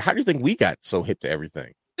truth, though. Like, how do you think we got so hip to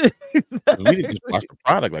everything? Exactly. We didn't just watch the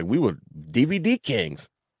product. Like, we were DVD kings.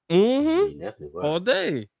 All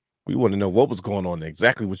day. We want to know what was going on,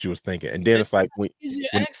 exactly what you was thinking. And then it's like easier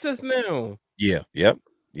access now. Yeah, yep.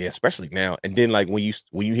 Yeah, especially now. And then like when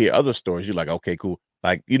you hear other stories, you're like, okay, cool.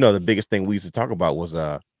 Like, the biggest thing we used to talk about was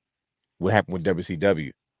what happened with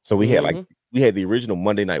WCW. So we had the original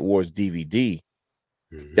Monday Night Wars DVD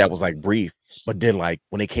that was like brief, but then like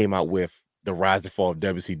when they came out with the rise and fall of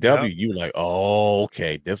WCW, you were like, oh,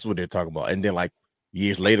 okay, this is what they're talking about. And then like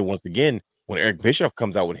years later, once again, when Eric Bischoff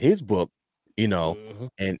comes out with his book,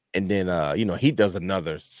 and then he does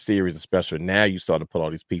another series of special. Now you start to put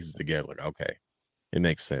all these pieces together, like, okay, it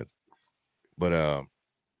makes sense. But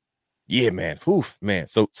yeah, man, man.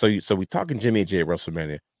 So we talking Jimmy and Jay at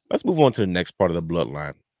WrestleMania. Let's move on to the next part of the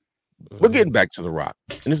bloodline. We're getting back to The Rock,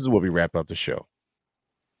 and this is where we wrap up the show.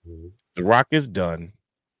 The Rock is done.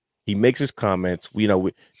 He makes his comments.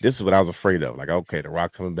 This is what I was afraid of. Like, okay, The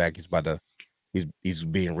Rock coming back. He's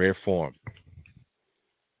being rare form.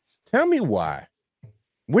 Tell me why.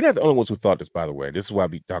 We're not the only ones who thought this, by the way. This is why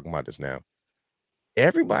we talking about this now.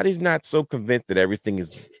 Everybody's not so convinced that everything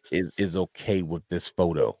is okay with this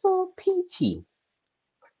photo. It's so peachy.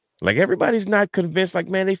 Like, everybody's not convinced. Like,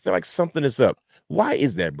 man, they feel like something is up. Why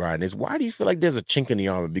is that, Brian? Why do you feel like there's a chink in the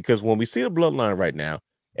armor? Because when we see the bloodline right now,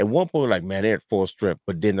 at one point, like, man, they're at full strength.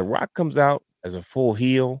 But then The Rock comes out as a full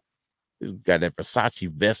heel. He's got that Versace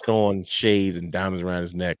vest on, shades, and diamonds around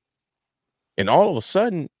his neck. And all of a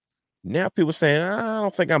sudden, now people are saying, I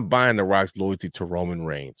don't think I'm buying The Rock's loyalty to Roman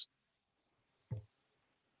Reigns.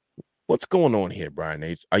 What's going on here, Brian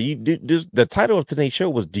H? The title of today's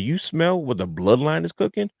show was, do you smell what the bloodline is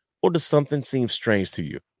cooking? Or does something seem strange to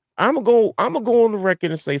you? I'm gonna go on the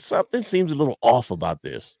record and say something seems a little off about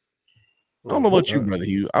this. I don't know about you, brother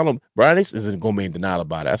Hugh. I don't. Brian H isn't gonna be in denial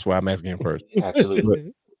about it. That's why I'm asking him first.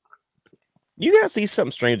 Absolutely. You guys see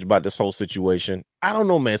something strange about this whole situation? I don't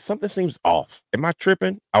know, man. Something seems off. Am I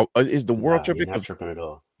tripping? Is the world tripping? You're not tripping at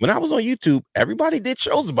all. When I was on YouTube, everybody did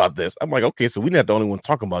shows about this. I'm like, okay, so we're not the only one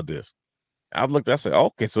talking about this. I looked, I said,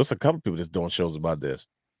 okay, so it's a couple people that's doing shows about this.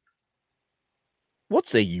 What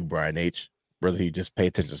say you, Brian H? Brother, he just pay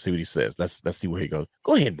attention to see what he says. Let's see where he goes.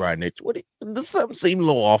 Go ahead, Brian H. Does something seem a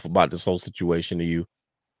little off about this whole situation to you?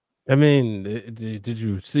 I mean, did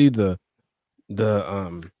you see the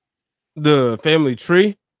family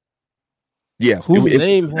tree? Yes, whose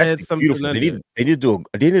name had something beautiful. under They need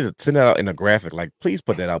to send that out in a graphic. Like, please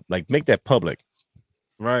put that out. Like, make that public.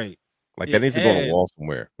 Right. Like, that needs to go on a wall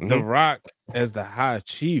somewhere. The Rock as the High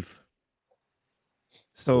Chief.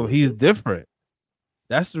 So he's different.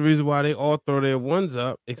 That's the reason why they all throw their ones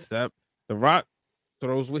up, except The Rock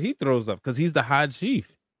throws what he throws up because he's the High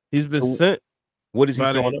Chief. He's been sent. What is he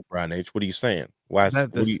throwing up, Brian H? What are you saying? Why?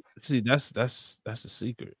 See, that's a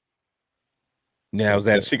secret. Now, is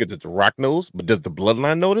that a secret that The Rock knows? But does the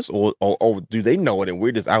bloodline notice, or do they know it and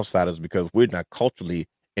we're just outsiders because we're not culturally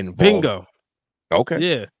involved? Bingo.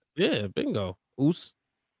 Okay. Yeah, bingo. Oos.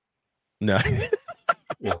 No.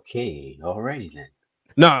 Okay, alrighty then.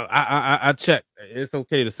 No, I checked. It's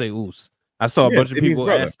okay to say oos. I saw a bunch of people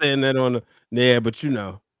saying that on the but you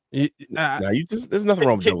know. There's nothing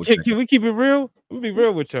wrong with double checking. Can we keep it real? Let me be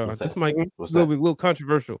real with y'all. This might be a What's little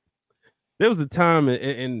controversial. There was a time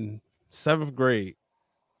in 7th grade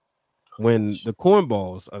when the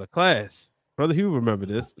cornballs of the class, Brother Hugh remember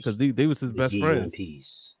this because they was his best friends.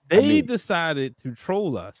 They decided to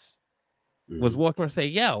troll us. Was walking around and say,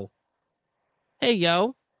 yo, hey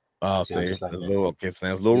yo. Oh, say sounds a little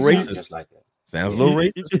racist. Like sounds a little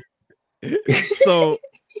racist. So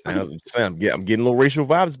I'm getting a little racial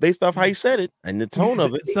vibes based off how you said it and the tone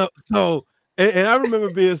of it. So I remember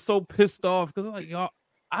being so pissed off because I'm like, y'all,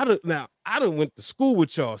 I done went to school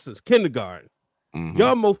with y'all since kindergarten. Mm-hmm.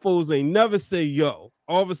 Y'all mofos ain't never say yo.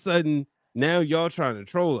 All of a sudden, now y'all trying to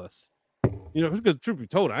troll us. You know, because truth be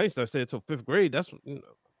told, I didn't start saying it until 5th grade. That's when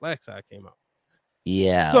Black Side came out.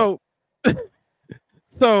 Yeah. So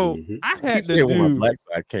I had to do when my Black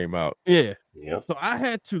Side came out. Yeah. So I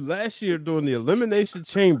had to last year during the Elimination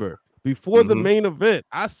Chamber before the main event.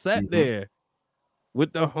 I sat there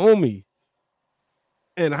with the homie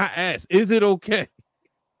and I asked, "Is it okay?"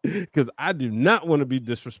 Because I do not want to be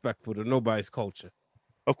disrespectful to nobody's culture.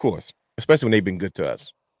 Of course, especially when they've been good to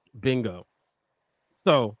us. Bingo.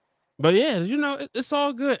 So, but yeah, you know, it's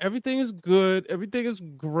all good. Everything is good. Everything is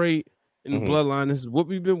great in the Bloodline. This is what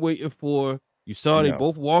we've been waiting for. You saw they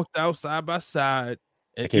both walked out side by side,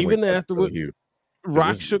 and even afterward,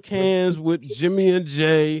 Rock shook hands with Jimmy and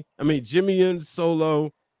Jimmy and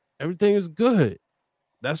Solo. Everything is good.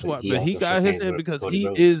 That's why, but he got his hand because he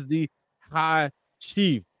is the High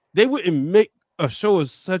Chief. They wouldn't make a show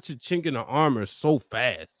of such a chink in the armor so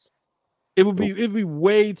fast. It'd be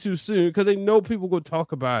way too soon because they know people gonna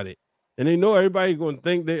talk about it, and they know everybody gonna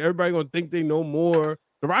think they know more.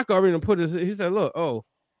 The Rock already put it. He said, "Look,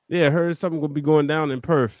 I heard something gonna be going down in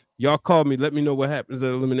Perth. Y'all call me. Let me know what happens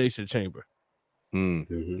at Elimination Chamber."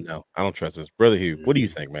 No, I don't trust this, Brother Hugh. What do you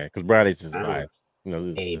think, man? Because Brad is just biased. You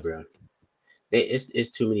know, bro,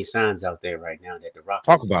 it's too many signs out there right now that the Rock.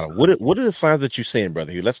 Talk about it. What are the signs that you're saying,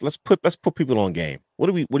 Brother Hugh? Let's put people on game. What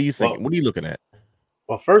are you thinking? What are you looking at?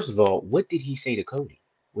 Well, first of all, what did he say to Cody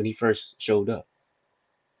when he first showed up?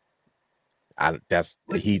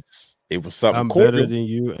 It was something I'm cordial. better than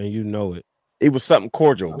you, and you know it. It was something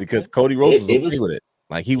cordial because Cody Rhodes was okay with it.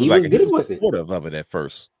 Like he was supportive of it at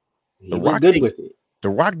first. The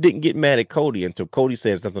Rock didn't get mad at Cody until Cody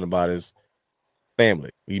said something about his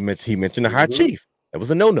family. He mentioned the High Chief. That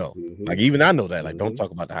was a no-no. Like even I know that. Like don't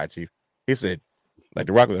talk about the High Chief. He said, like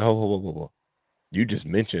the Rock was like, ho. You just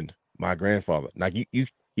mentioned my grandfather. Like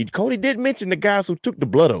Cody did mention the guys who took the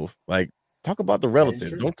blood oath. Like talk about the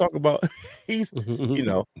relatives. Don't talk about he's But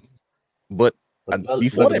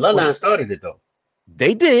before the Bloodline started it though.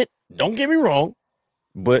 They did. Don't get me wrong.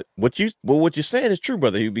 But what you're saying is true,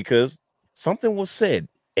 Brother Hugh, because something was said,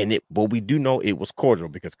 but we do know it was cordial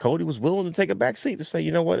because Cody was willing to take a back seat to say,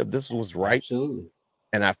 you know what, if this was right. Absolutely.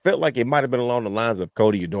 And I felt like it might have been along the lines of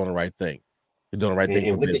Cody, you're doing the right thing. You're doing the right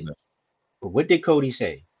thing for business. What did Cody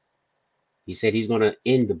say? He said he's gonna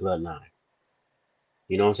end the bloodline.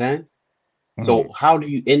 You know what I'm saying? So how do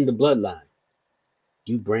you end the bloodline?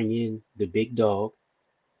 You bring in the big dog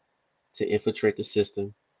to infiltrate the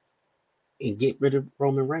system and get rid of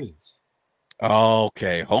Roman Reigns.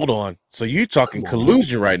 Okay, hold on. So you talking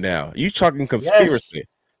collusion right now? You talking conspiracy?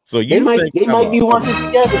 Yes. So they might be working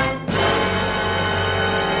together.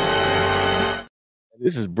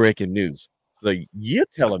 This is breaking news. So you're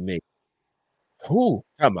telling me who?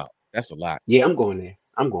 Come out. That's a lot. Yeah, I'm going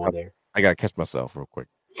there. I gotta catch myself real quick.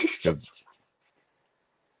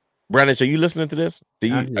 Brandon, are you listening to this? Do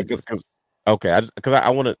you? Okay, because I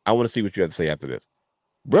want to see what you have to say after this.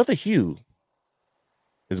 Brother Hugh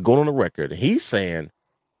is going on the record. He's saying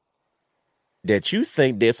that you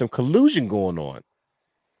think there's some collusion going on.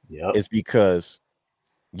 Yeah, it's because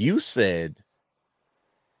you said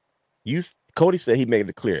Cody said he made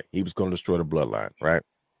it clear he was going to destroy the bloodline, right?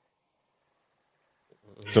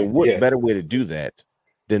 So what better way to do that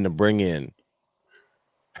than to bring in?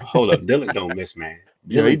 Hold up, Dylan don't miss, man.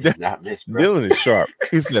 Dylan does not miss, bro. Dylan is sharp.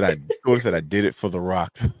 Cody said I did it for The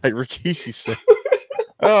Rock. Like Rikishi said.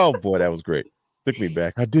 Oh boy, that was great. Took me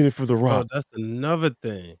back. I did it for The Rock. Oh, that's another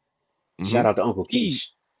thing. Shout out to Uncle Keish.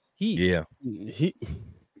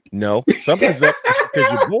 No, something's up. It's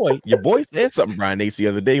because your boy said something, Brian Nace, the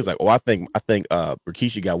other day. He was like, "Oh, I think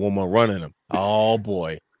Rikishi got one more run in him." Oh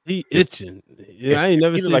boy, He itching. Yeah, I ain't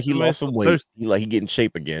never He look seen like he somebody lost so some weight. thirsty. He like he getting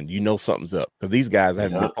shape again. You know something's up because these guys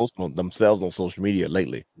haven't been Yeah, posting on themselves on social media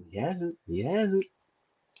lately. he hasn't. He hasn't.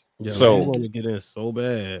 Yo, He he So want to hasn't. get in so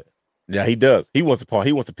bad. yeah, he does. He wants a part.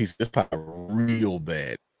 He wants a piece of this pie real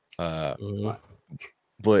bad. Uh, Mhm. Right.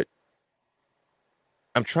 but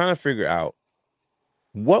I'm trying to figure out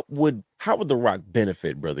how would The Rock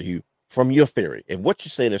benefit, brother Hugh, from your theory, and what you're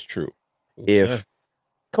saying is true. Okay. If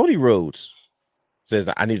Cody Rhodes says,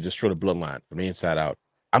 I need to destroy the bloodline from the inside out,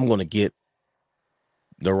 I'm going to get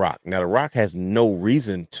The Rock. Now, The Rock has no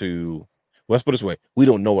reason to, let's put it this way, we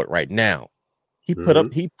don't know it right now.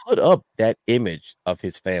 Mm-hmm. He put up that image of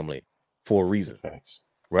his family for a reason, Facts.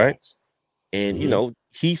 right? Facts. And Mm-hmm.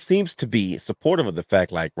 he seems to be supportive of the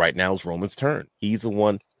fact, like right now is Roman's turn. He's the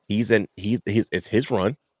one, it's his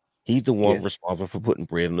run. He's the one Yeah. responsible for putting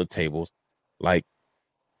bread on the tables. Like,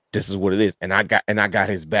 this is what it is. And I got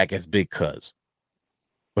his back as big cuz.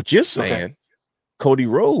 But you're Okay. saying Cody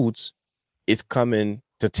Rhodes is coming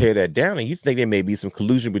to tear that down, and you think there may be some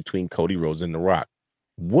collusion between Cody Rhodes and The Rock.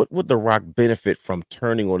 What would The Rock benefit from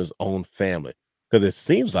turning on his own family? Because it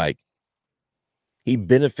seems like he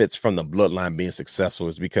benefits from the bloodline being successful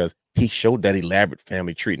is because he showed that elaborate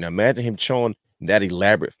family tree. Now imagine him showing that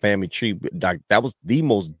elaborate family tree. Like that was the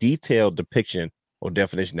most detailed depiction or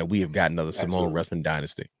definition that we have gotten of the Samoan Absolutely. wrestling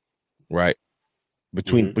dynasty, right?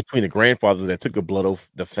 Between Mm-hmm. between the grandfathers that took a blood oath,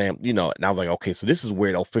 the family, and I was like, okay, so this is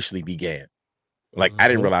where it officially began. Like I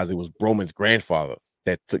didn't Mhm. realize it was Roman's grandfather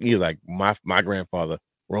that took. He was like my grandfather,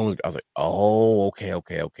 Roman's. I was like, oh,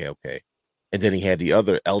 okay. And then he had the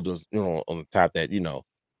other elders, on the top that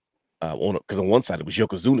because on one side it was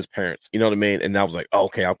Yokozuna's parents, you know what I mean? And I was like, oh,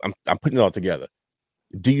 okay, I'm putting it all together.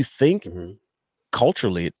 Do you think Mm-hmm.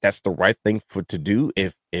 culturally that's the right thing for to do?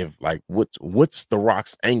 If like what's The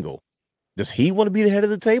Rock's angle? Does he want to be the head of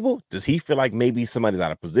the table? Does he feel like maybe somebody's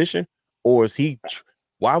out of position, or is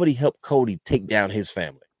why would he help Cody take down his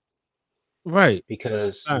family? Right.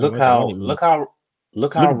 Because Sorry, with the white man. look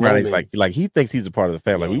Look how at Brian. He's Roman. like he thinks he's a part of the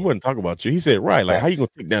family. Like, we Yeah. wouldn't talk about you. He said, right, like how you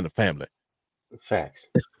Facts. gonna take down the family? Facts.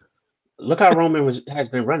 Look how Roman has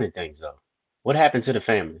been running things though. What happened to the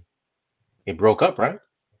family? It broke up, right?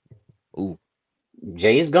 Ooh,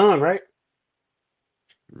 Jay is gone, right?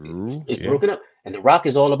 true, It's yeah. broken up. And The Rock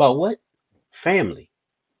is all about what? Family.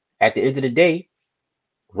 At the end of the day,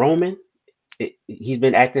 Roman, he's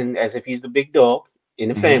been acting as if he's the big dog in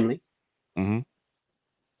the Mm-hmm. family. Mm-hmm.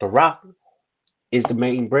 The Rock is the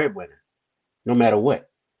main breadwinner, no matter what.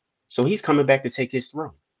 So he's coming back to take his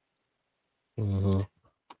throne. Mhm.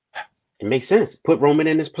 It makes sense. Put Roman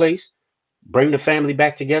in his place, bring the family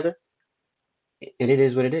back together, and it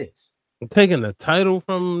is what it is. Taking the title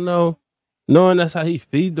from him, no, knowing that's how he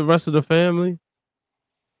feed the rest of the family.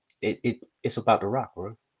 It's about The Rock,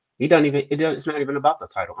 bro. He doesn't even. It's not even about the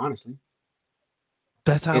title, honestly.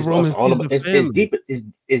 That's how It's Roman all feeds about. the family.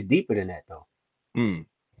 It's deeper than that though. Mm.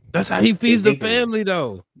 That's how he It's feeds the deeper than that. family,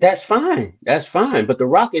 though. That's fine. That's fine. But The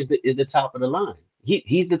Rock is the top of the line.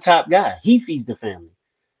 He's the top guy. He feeds the family.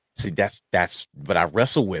 See, that's what I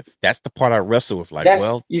wrestle with. That's the part I wrestle with. Like, That's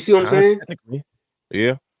well, you see what I'm kind of saying? technically,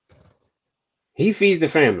 yeah. He feeds the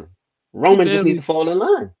family. He Roman just needs to barely. fall in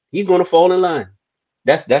line. He's going to fall in line.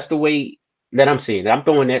 That's the way that I'm seeing it. I'm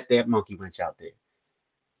throwing that monkey wrench out there.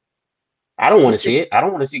 I don't want to What's your see it. I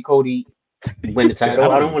don't want to see Cody win he the said? I title.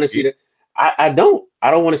 don't I want don't to want to see see it. the. I don't. I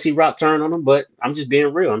don't want to see Rock turn on him. But I'm just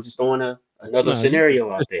being real. I'm just throwing another Nah, you just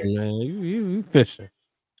scenario out there. fishing, man. You fishing.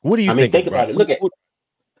 What are you I mean, think thinking, bro? about it. Look at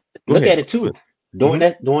Go look ahead, at bro. it too. Mm-hmm. During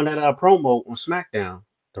that promo on SmackDown,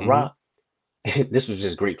 The Mm-hmm. Rock. This was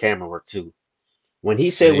just great camera work too. When he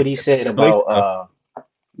said See, what he that's said display about stuff.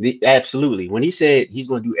 absolutely, when he said he's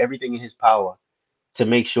going to do everything in his power to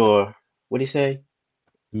make sure, what he say,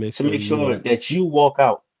 Make to sure make you sure won't. that you walk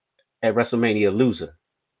out at WrestleMania a loser,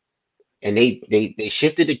 and they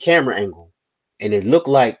shifted the camera angle, and it looked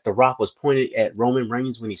like The Rock was pointed at Roman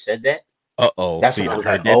Reigns when he said that. Uh-oh. That's See, when I I was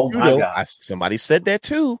like, heard that oh too, my though. god. Somebody said that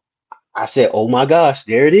too. I said, oh my gosh,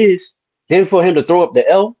 there it is. Then for him to throw up the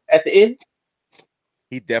L at the end,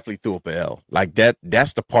 He definitely threw up an L. Like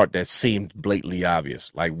that's the part that seemed blatantly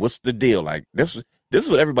obvious. Like, what's the deal? Like, this is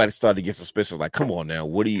what everybody started to get suspicious. Like, come on now,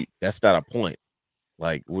 what do you? That's not a point.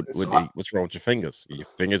 Like, so I, what's wrong with your fingers? Your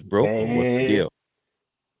fingers broke, or what's the man, deal?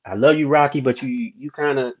 I love you, Rocky, but you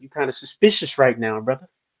kind of suspicious right now, brother.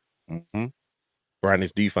 Mm-hmm. Brian,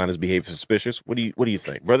 do you find his behavior suspicious? What do you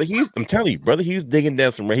think, brother? I'm telling you, brother. He's digging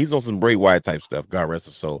down he's on some Bray Wyatt type stuff. God rest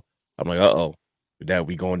his soul. I'm like, that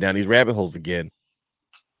we going down these rabbit holes again.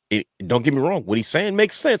 Don't get me wrong. What he's saying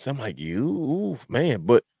makes sense. I'm like, you man,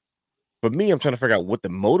 but for me, I'm trying to figure out what the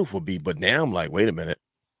motive would be. But now I'm like, wait a minute.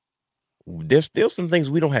 there's still some things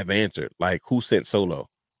we don't have answered, like who sent Solo.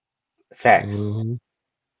 Facts. Mhm.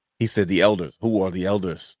 He said the elders. Who are the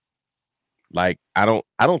elders? Like I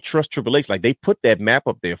don't trust Triple H. Like they put that map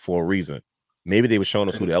up there for a reason. Maybe they were showing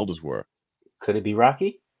us Could who it the elders were. could it be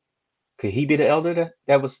Rocky? Could he be the elder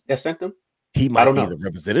that sent them? He I might don't be know. the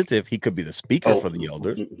representative. He could be the speaker for the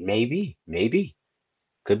elders. Maybe.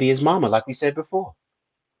 Could be his mama, like we said before.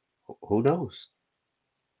 Who knows?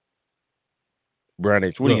 Brian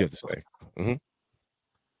H, what do you Look, have to say?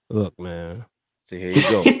 Mm-hmm. look, man. See, here you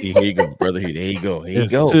go. See, here you go, brother. Here you go. Here you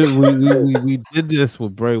It's go. too, we did this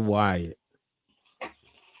with Bray Wyatt,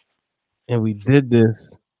 and we did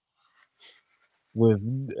this with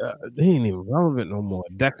he ain't even relevant no more.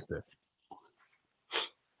 Dexter.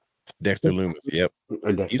 Dexter Loomis. Yep.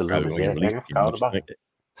 He's Dexter probably Lumis, going to yeah, get released dang, I again, forgot don't you about think?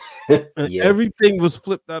 him. And Yeah, everything was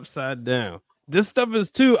flipped upside down. This stuff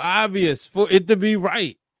is too obvious for it to be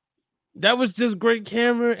right. That was just great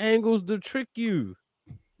camera angles to trick you.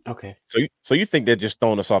 okay. So you think they're just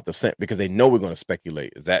throwing us off the scent because they know we're going to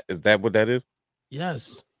speculate? Is that what that is?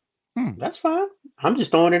 Yes. That's fine. I'm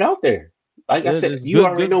just throwing it out there. Like I Yeah, said, there's you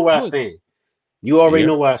already good know where I points. stand. You already Yeah.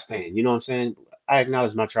 know where I stand. You know what I'm saying? I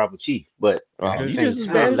acknowledge my tribal chief, but at Oh, the you same just as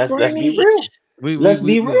bad time, as let's Brian be H. real. Let's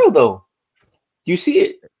be We real though. You see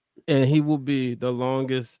it? and he will be the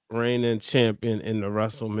longest reigning champion in the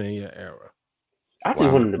WrestleMania era. I just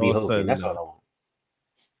Wow. want him to be All said Hogan. and That's all done. I want.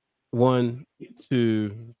 1,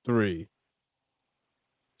 2, 3.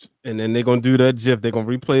 And then they're gonna do that GIF. They're gonna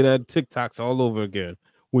replay that TikToks all over again.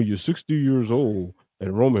 When you're 60 years old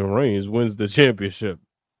and Roman Reigns wins the championship.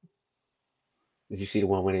 Did you see the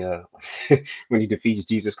one when when he defeated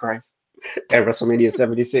Jesus Christ at WrestleMania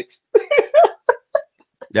 76?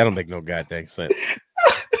 That don't make no goddamn sense.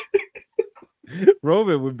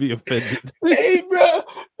 Roman would be offended. Hey, bro,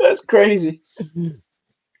 that's crazy.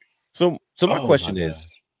 So my Oh my question god.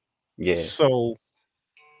 is, Yeah. so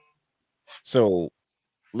so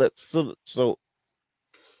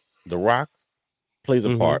The Rock plays a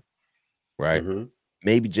Mhm. part, right? hmm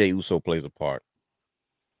Maybe Jey Uso plays a part.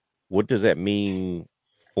 What does that mean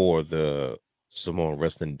for the Samoan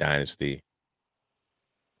wrestling dynasty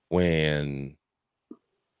when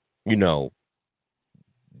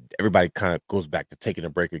everybody kind of goes back to taking a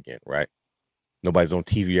break again, right? Nobody's on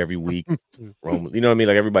TV every week. Roman, you know what I mean?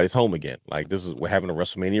 Like everybody's home again. Like we're having a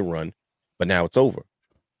WrestleMania run, but now it's over,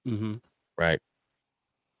 Mm-hmm. right?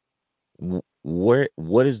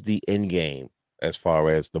 What is the end game as far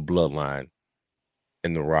as the bloodline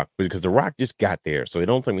and The Rock? Because The Rock just got there, so it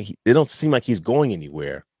don't seem like he's going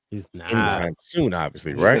anywhere He's not. anytime soon.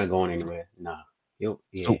 Obviously, He's right? not going anywhere. Nah.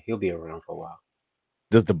 So He'll be around for a while.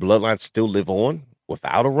 does the bloodline still live on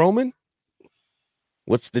without a Roman?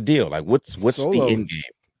 What's the deal? Like, what's the Solo. end game?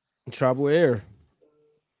 Tribal heir.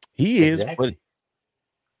 He is, but Exactly.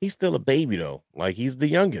 he's still a baby though. Like he's the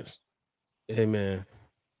youngest. Hey man.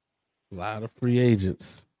 A lot of free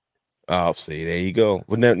agents. Oh, see, there you go.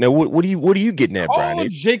 Well, now what are you getting at, Brian? Oh,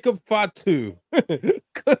 Jacob Fatu.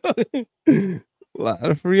 A lot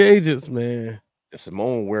of free agents, man. The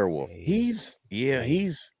Samoan werewolf. Hey,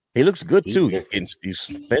 He looks good he's too. different.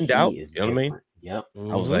 He's thinned out. He is You know what I mean? different. Yep.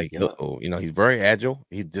 I was Mhm. like, Yep. he's very agile.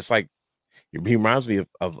 He's just like he reminds me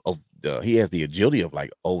of he has the agility of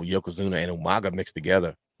like Yokozuna and Umaga mixed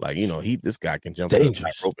together. Like this guy can jump to the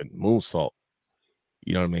Dangerous. tightrope and moonsault.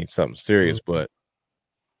 You know what I mean? Something serious, but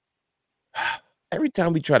every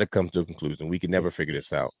time we try to come to a conclusion, we can never figure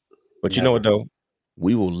this out. But you know what Never. though?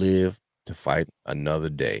 We will live to fight another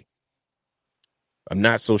day. I'm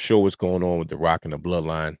not so sure what's going on with The Rock and the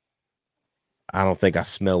bloodline. I don't think I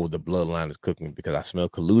smell what the bloodline is cooking because I smell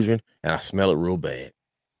collusion and I smell it real bad.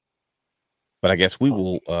 But I guess we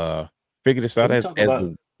will figure this Can out we as talk as about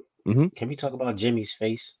the Mhm. can we talk about Jimmy's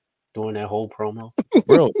face during that whole promo?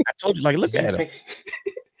 Bro, I told you, like, look Did you at him. pay-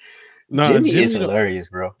 Nah, Jimmy is Jimmy, hilarious,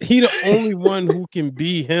 bro. he the only one who can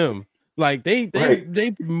be him. Like they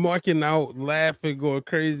Right. marking out, laughing, going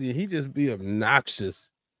crazy. He just be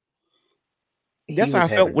obnoxious. He That's how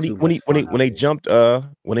was I felt having too much fun when out they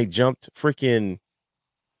there. jumped freaking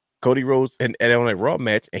Cody Rhodes and on that Raw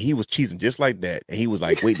match, and he was cheesing just like that. And he was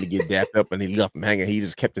like waiting to get dapped up, and he left him hanging. He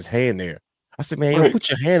just kept his hand there. I said, man, yo, Right. put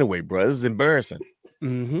your hand away, bro. This is embarrassing.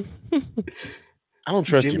 Mm-hmm. I don't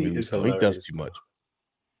trust Jimmy Jimmy is Uso. He does hilarious, too bro. much.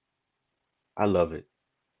 I love it.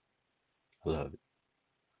 I love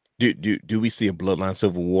it. Do we see a bloodline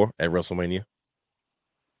civil war at WrestleMania?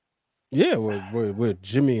 Yeah, with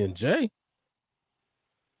Jimmy and Jay.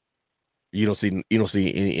 You don't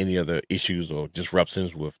see any other issues or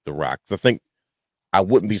disruptions with The Rock. 'Cause I think I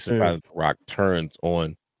wouldn't be surprised if The Rock turns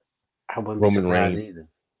on I wouldn't be Roman surprised Reigns either.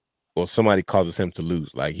 or somebody causes him to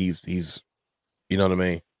lose. Like he's you know what I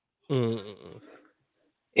mean? Mm-mm.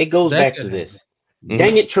 It goes That back could to happen. this.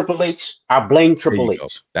 Dang it, Triple H. I blame There you Triple go.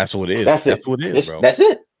 H. That's what it is. That's That's it. what it is, This, bro. that's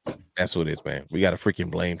it. That's what it is, man. We got to freaking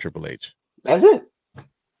blame Triple H. That's it.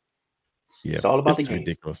 Yeah, It's all about this the is game.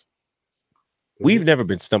 ridiculous. Mhm. We've never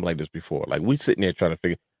been stumped like this before. Like we sitting there trying to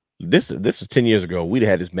figure this. This is 10 years ago. We'd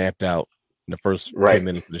had this mapped out in the first 10 Right.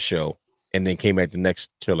 minutes of the show, and then came back the next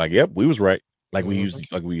show like, "Yep, we was right." Like we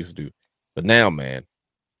Mhm. used to do. But now, man,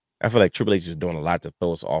 I feel like Triple H is doing a lot to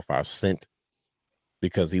throw us off our scent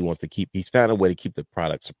because he wants to keep. He's found a way to keep the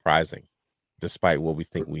product surprising, despite what we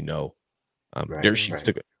think we know. Right. Dirt Sheets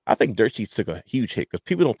took. I think Dirt Sheets took a huge hit because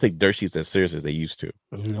people don't take Dirt Sheets as serious as they used to.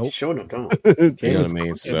 Nope. Sure no don't. You They know what was I mean?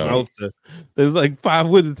 cooking So, Meltzer. There's like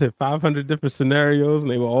 500 different scenarios,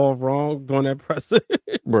 and they were all wrong during that presser.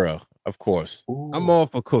 bro, of course, I'm Ooh. all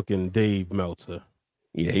for cooking Dave Meltzer.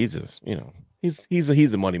 yeah, he's just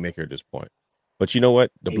he's a moneymaker at this point. But you know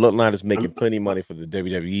what? The Hey, Bloodline is making I'm- plenty of money for the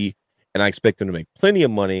WWE, and I expect them to make plenty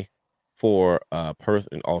of money for Perth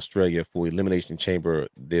and Australia for Elimination Chamber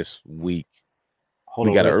this week. hold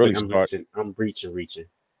We on got an real early quick. start. I'm reaching.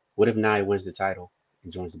 What if Nia wins the title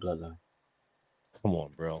and joins the Bloodline Come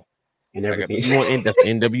on, bro. and Like, everything? you want that's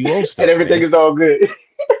NWO stuff, and everything man. is all good.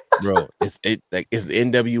 Bro, it's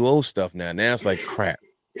NWO stuff now. Now it's like crap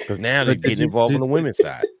because now they're But did getting you involved on the women's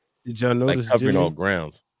side, did y'all like notice covering all Jimmy?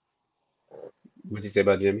 grounds. What'd you say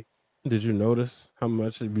about Jimmy? Did you notice how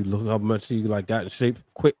much he like got in shape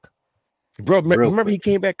quick? Bro, Real remember quick. he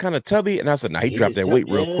came back kind of tubby, and I said, "Nah, he He dropped was that weight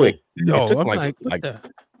real quick." Yo, It took I'm him like, like what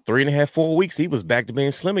the? 3.5, 4 weeks. He was back to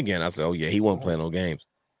being slim again. I said, "Oh yeah, he wasn't playing no games."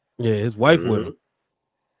 Yeah, his wife with Mhm. him.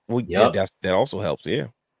 Well, yeah, Yup. that also helps. Yeah,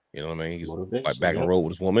 you know what I mean. He's like Motivation. back on the Yup. road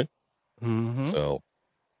with his woman. Mhm. So,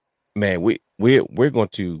 man, we're going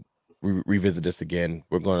to revisit this again.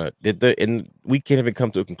 We're gonna and we can't even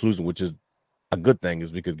come to a conclusion, which is a good thing,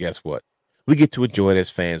 is because guess what? We get to enjoy it as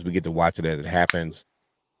fans. We get to watch it as it happens.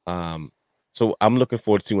 So I'm looking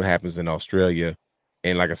forward to see what happens in Australia.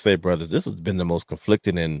 And like I said, brothers, this has been the most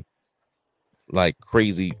conflicting and like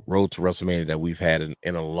crazy road to WrestleMania that we've had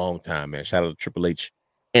in a long time, man. Shout out to Triple H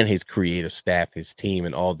and his creative staff, his team,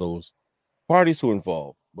 and all those parties who are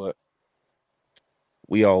involved. But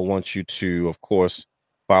we all want you to, of course,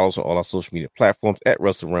 follow us on all our social media platforms at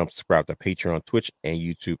Wrestling Realm. Subscribe to Patreon, Twitch, and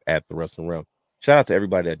YouTube at The Wrestling Realm. Shout out to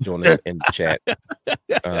everybody that joined us in the chat.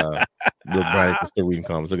 Look, Brian is still reading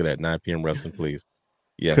comments. Look at that. 9 p.m. wrestling, please.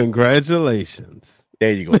 Yes. Congratulations.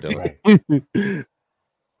 There you go, Dylan. Right.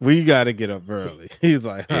 We got to get up early. He's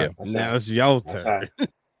like, Yeah. now it's your That's turn.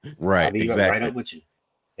 Right. I'll be Exactly. right up with you.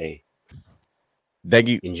 Hey. Thank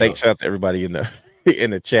you. Enjoy. Shout out to everybody in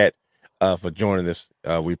the chat for joining us.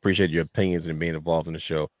 We appreciate your opinions and being involved in the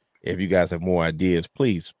show. If you guys have more ideas,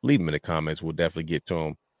 please leave them in the comments. We'll definitely get to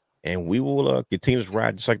them, and we will continue to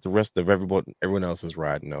ride just like the rest of everyone else is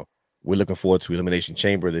riding. No, we're looking forward to Elimination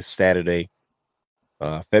Chamber this Saturday,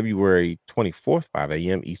 February 24th, 5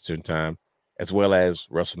 a.m. Eastern time, as well as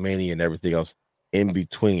WrestleMania and everything else in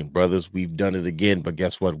between. Brothers, we've done it again, but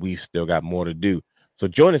guess what? We still got more to do. So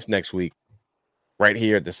join us next week, right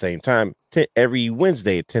here at the same time, every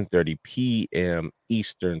Wednesday at 10:30 p.m.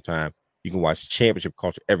 Eastern time. You can watch Championship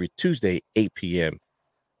Culture every Tuesday, 8 p.m.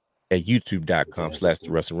 at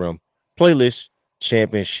youtube.com/The Wrestling Realm. Playlist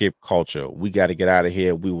Championship Culture. We got to get out of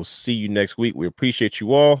here. We will see you next week. We appreciate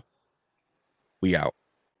you all. We out.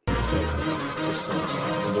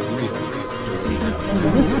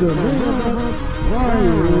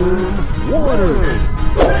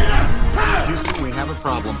 Houston, we have a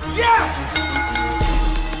problem. Yes!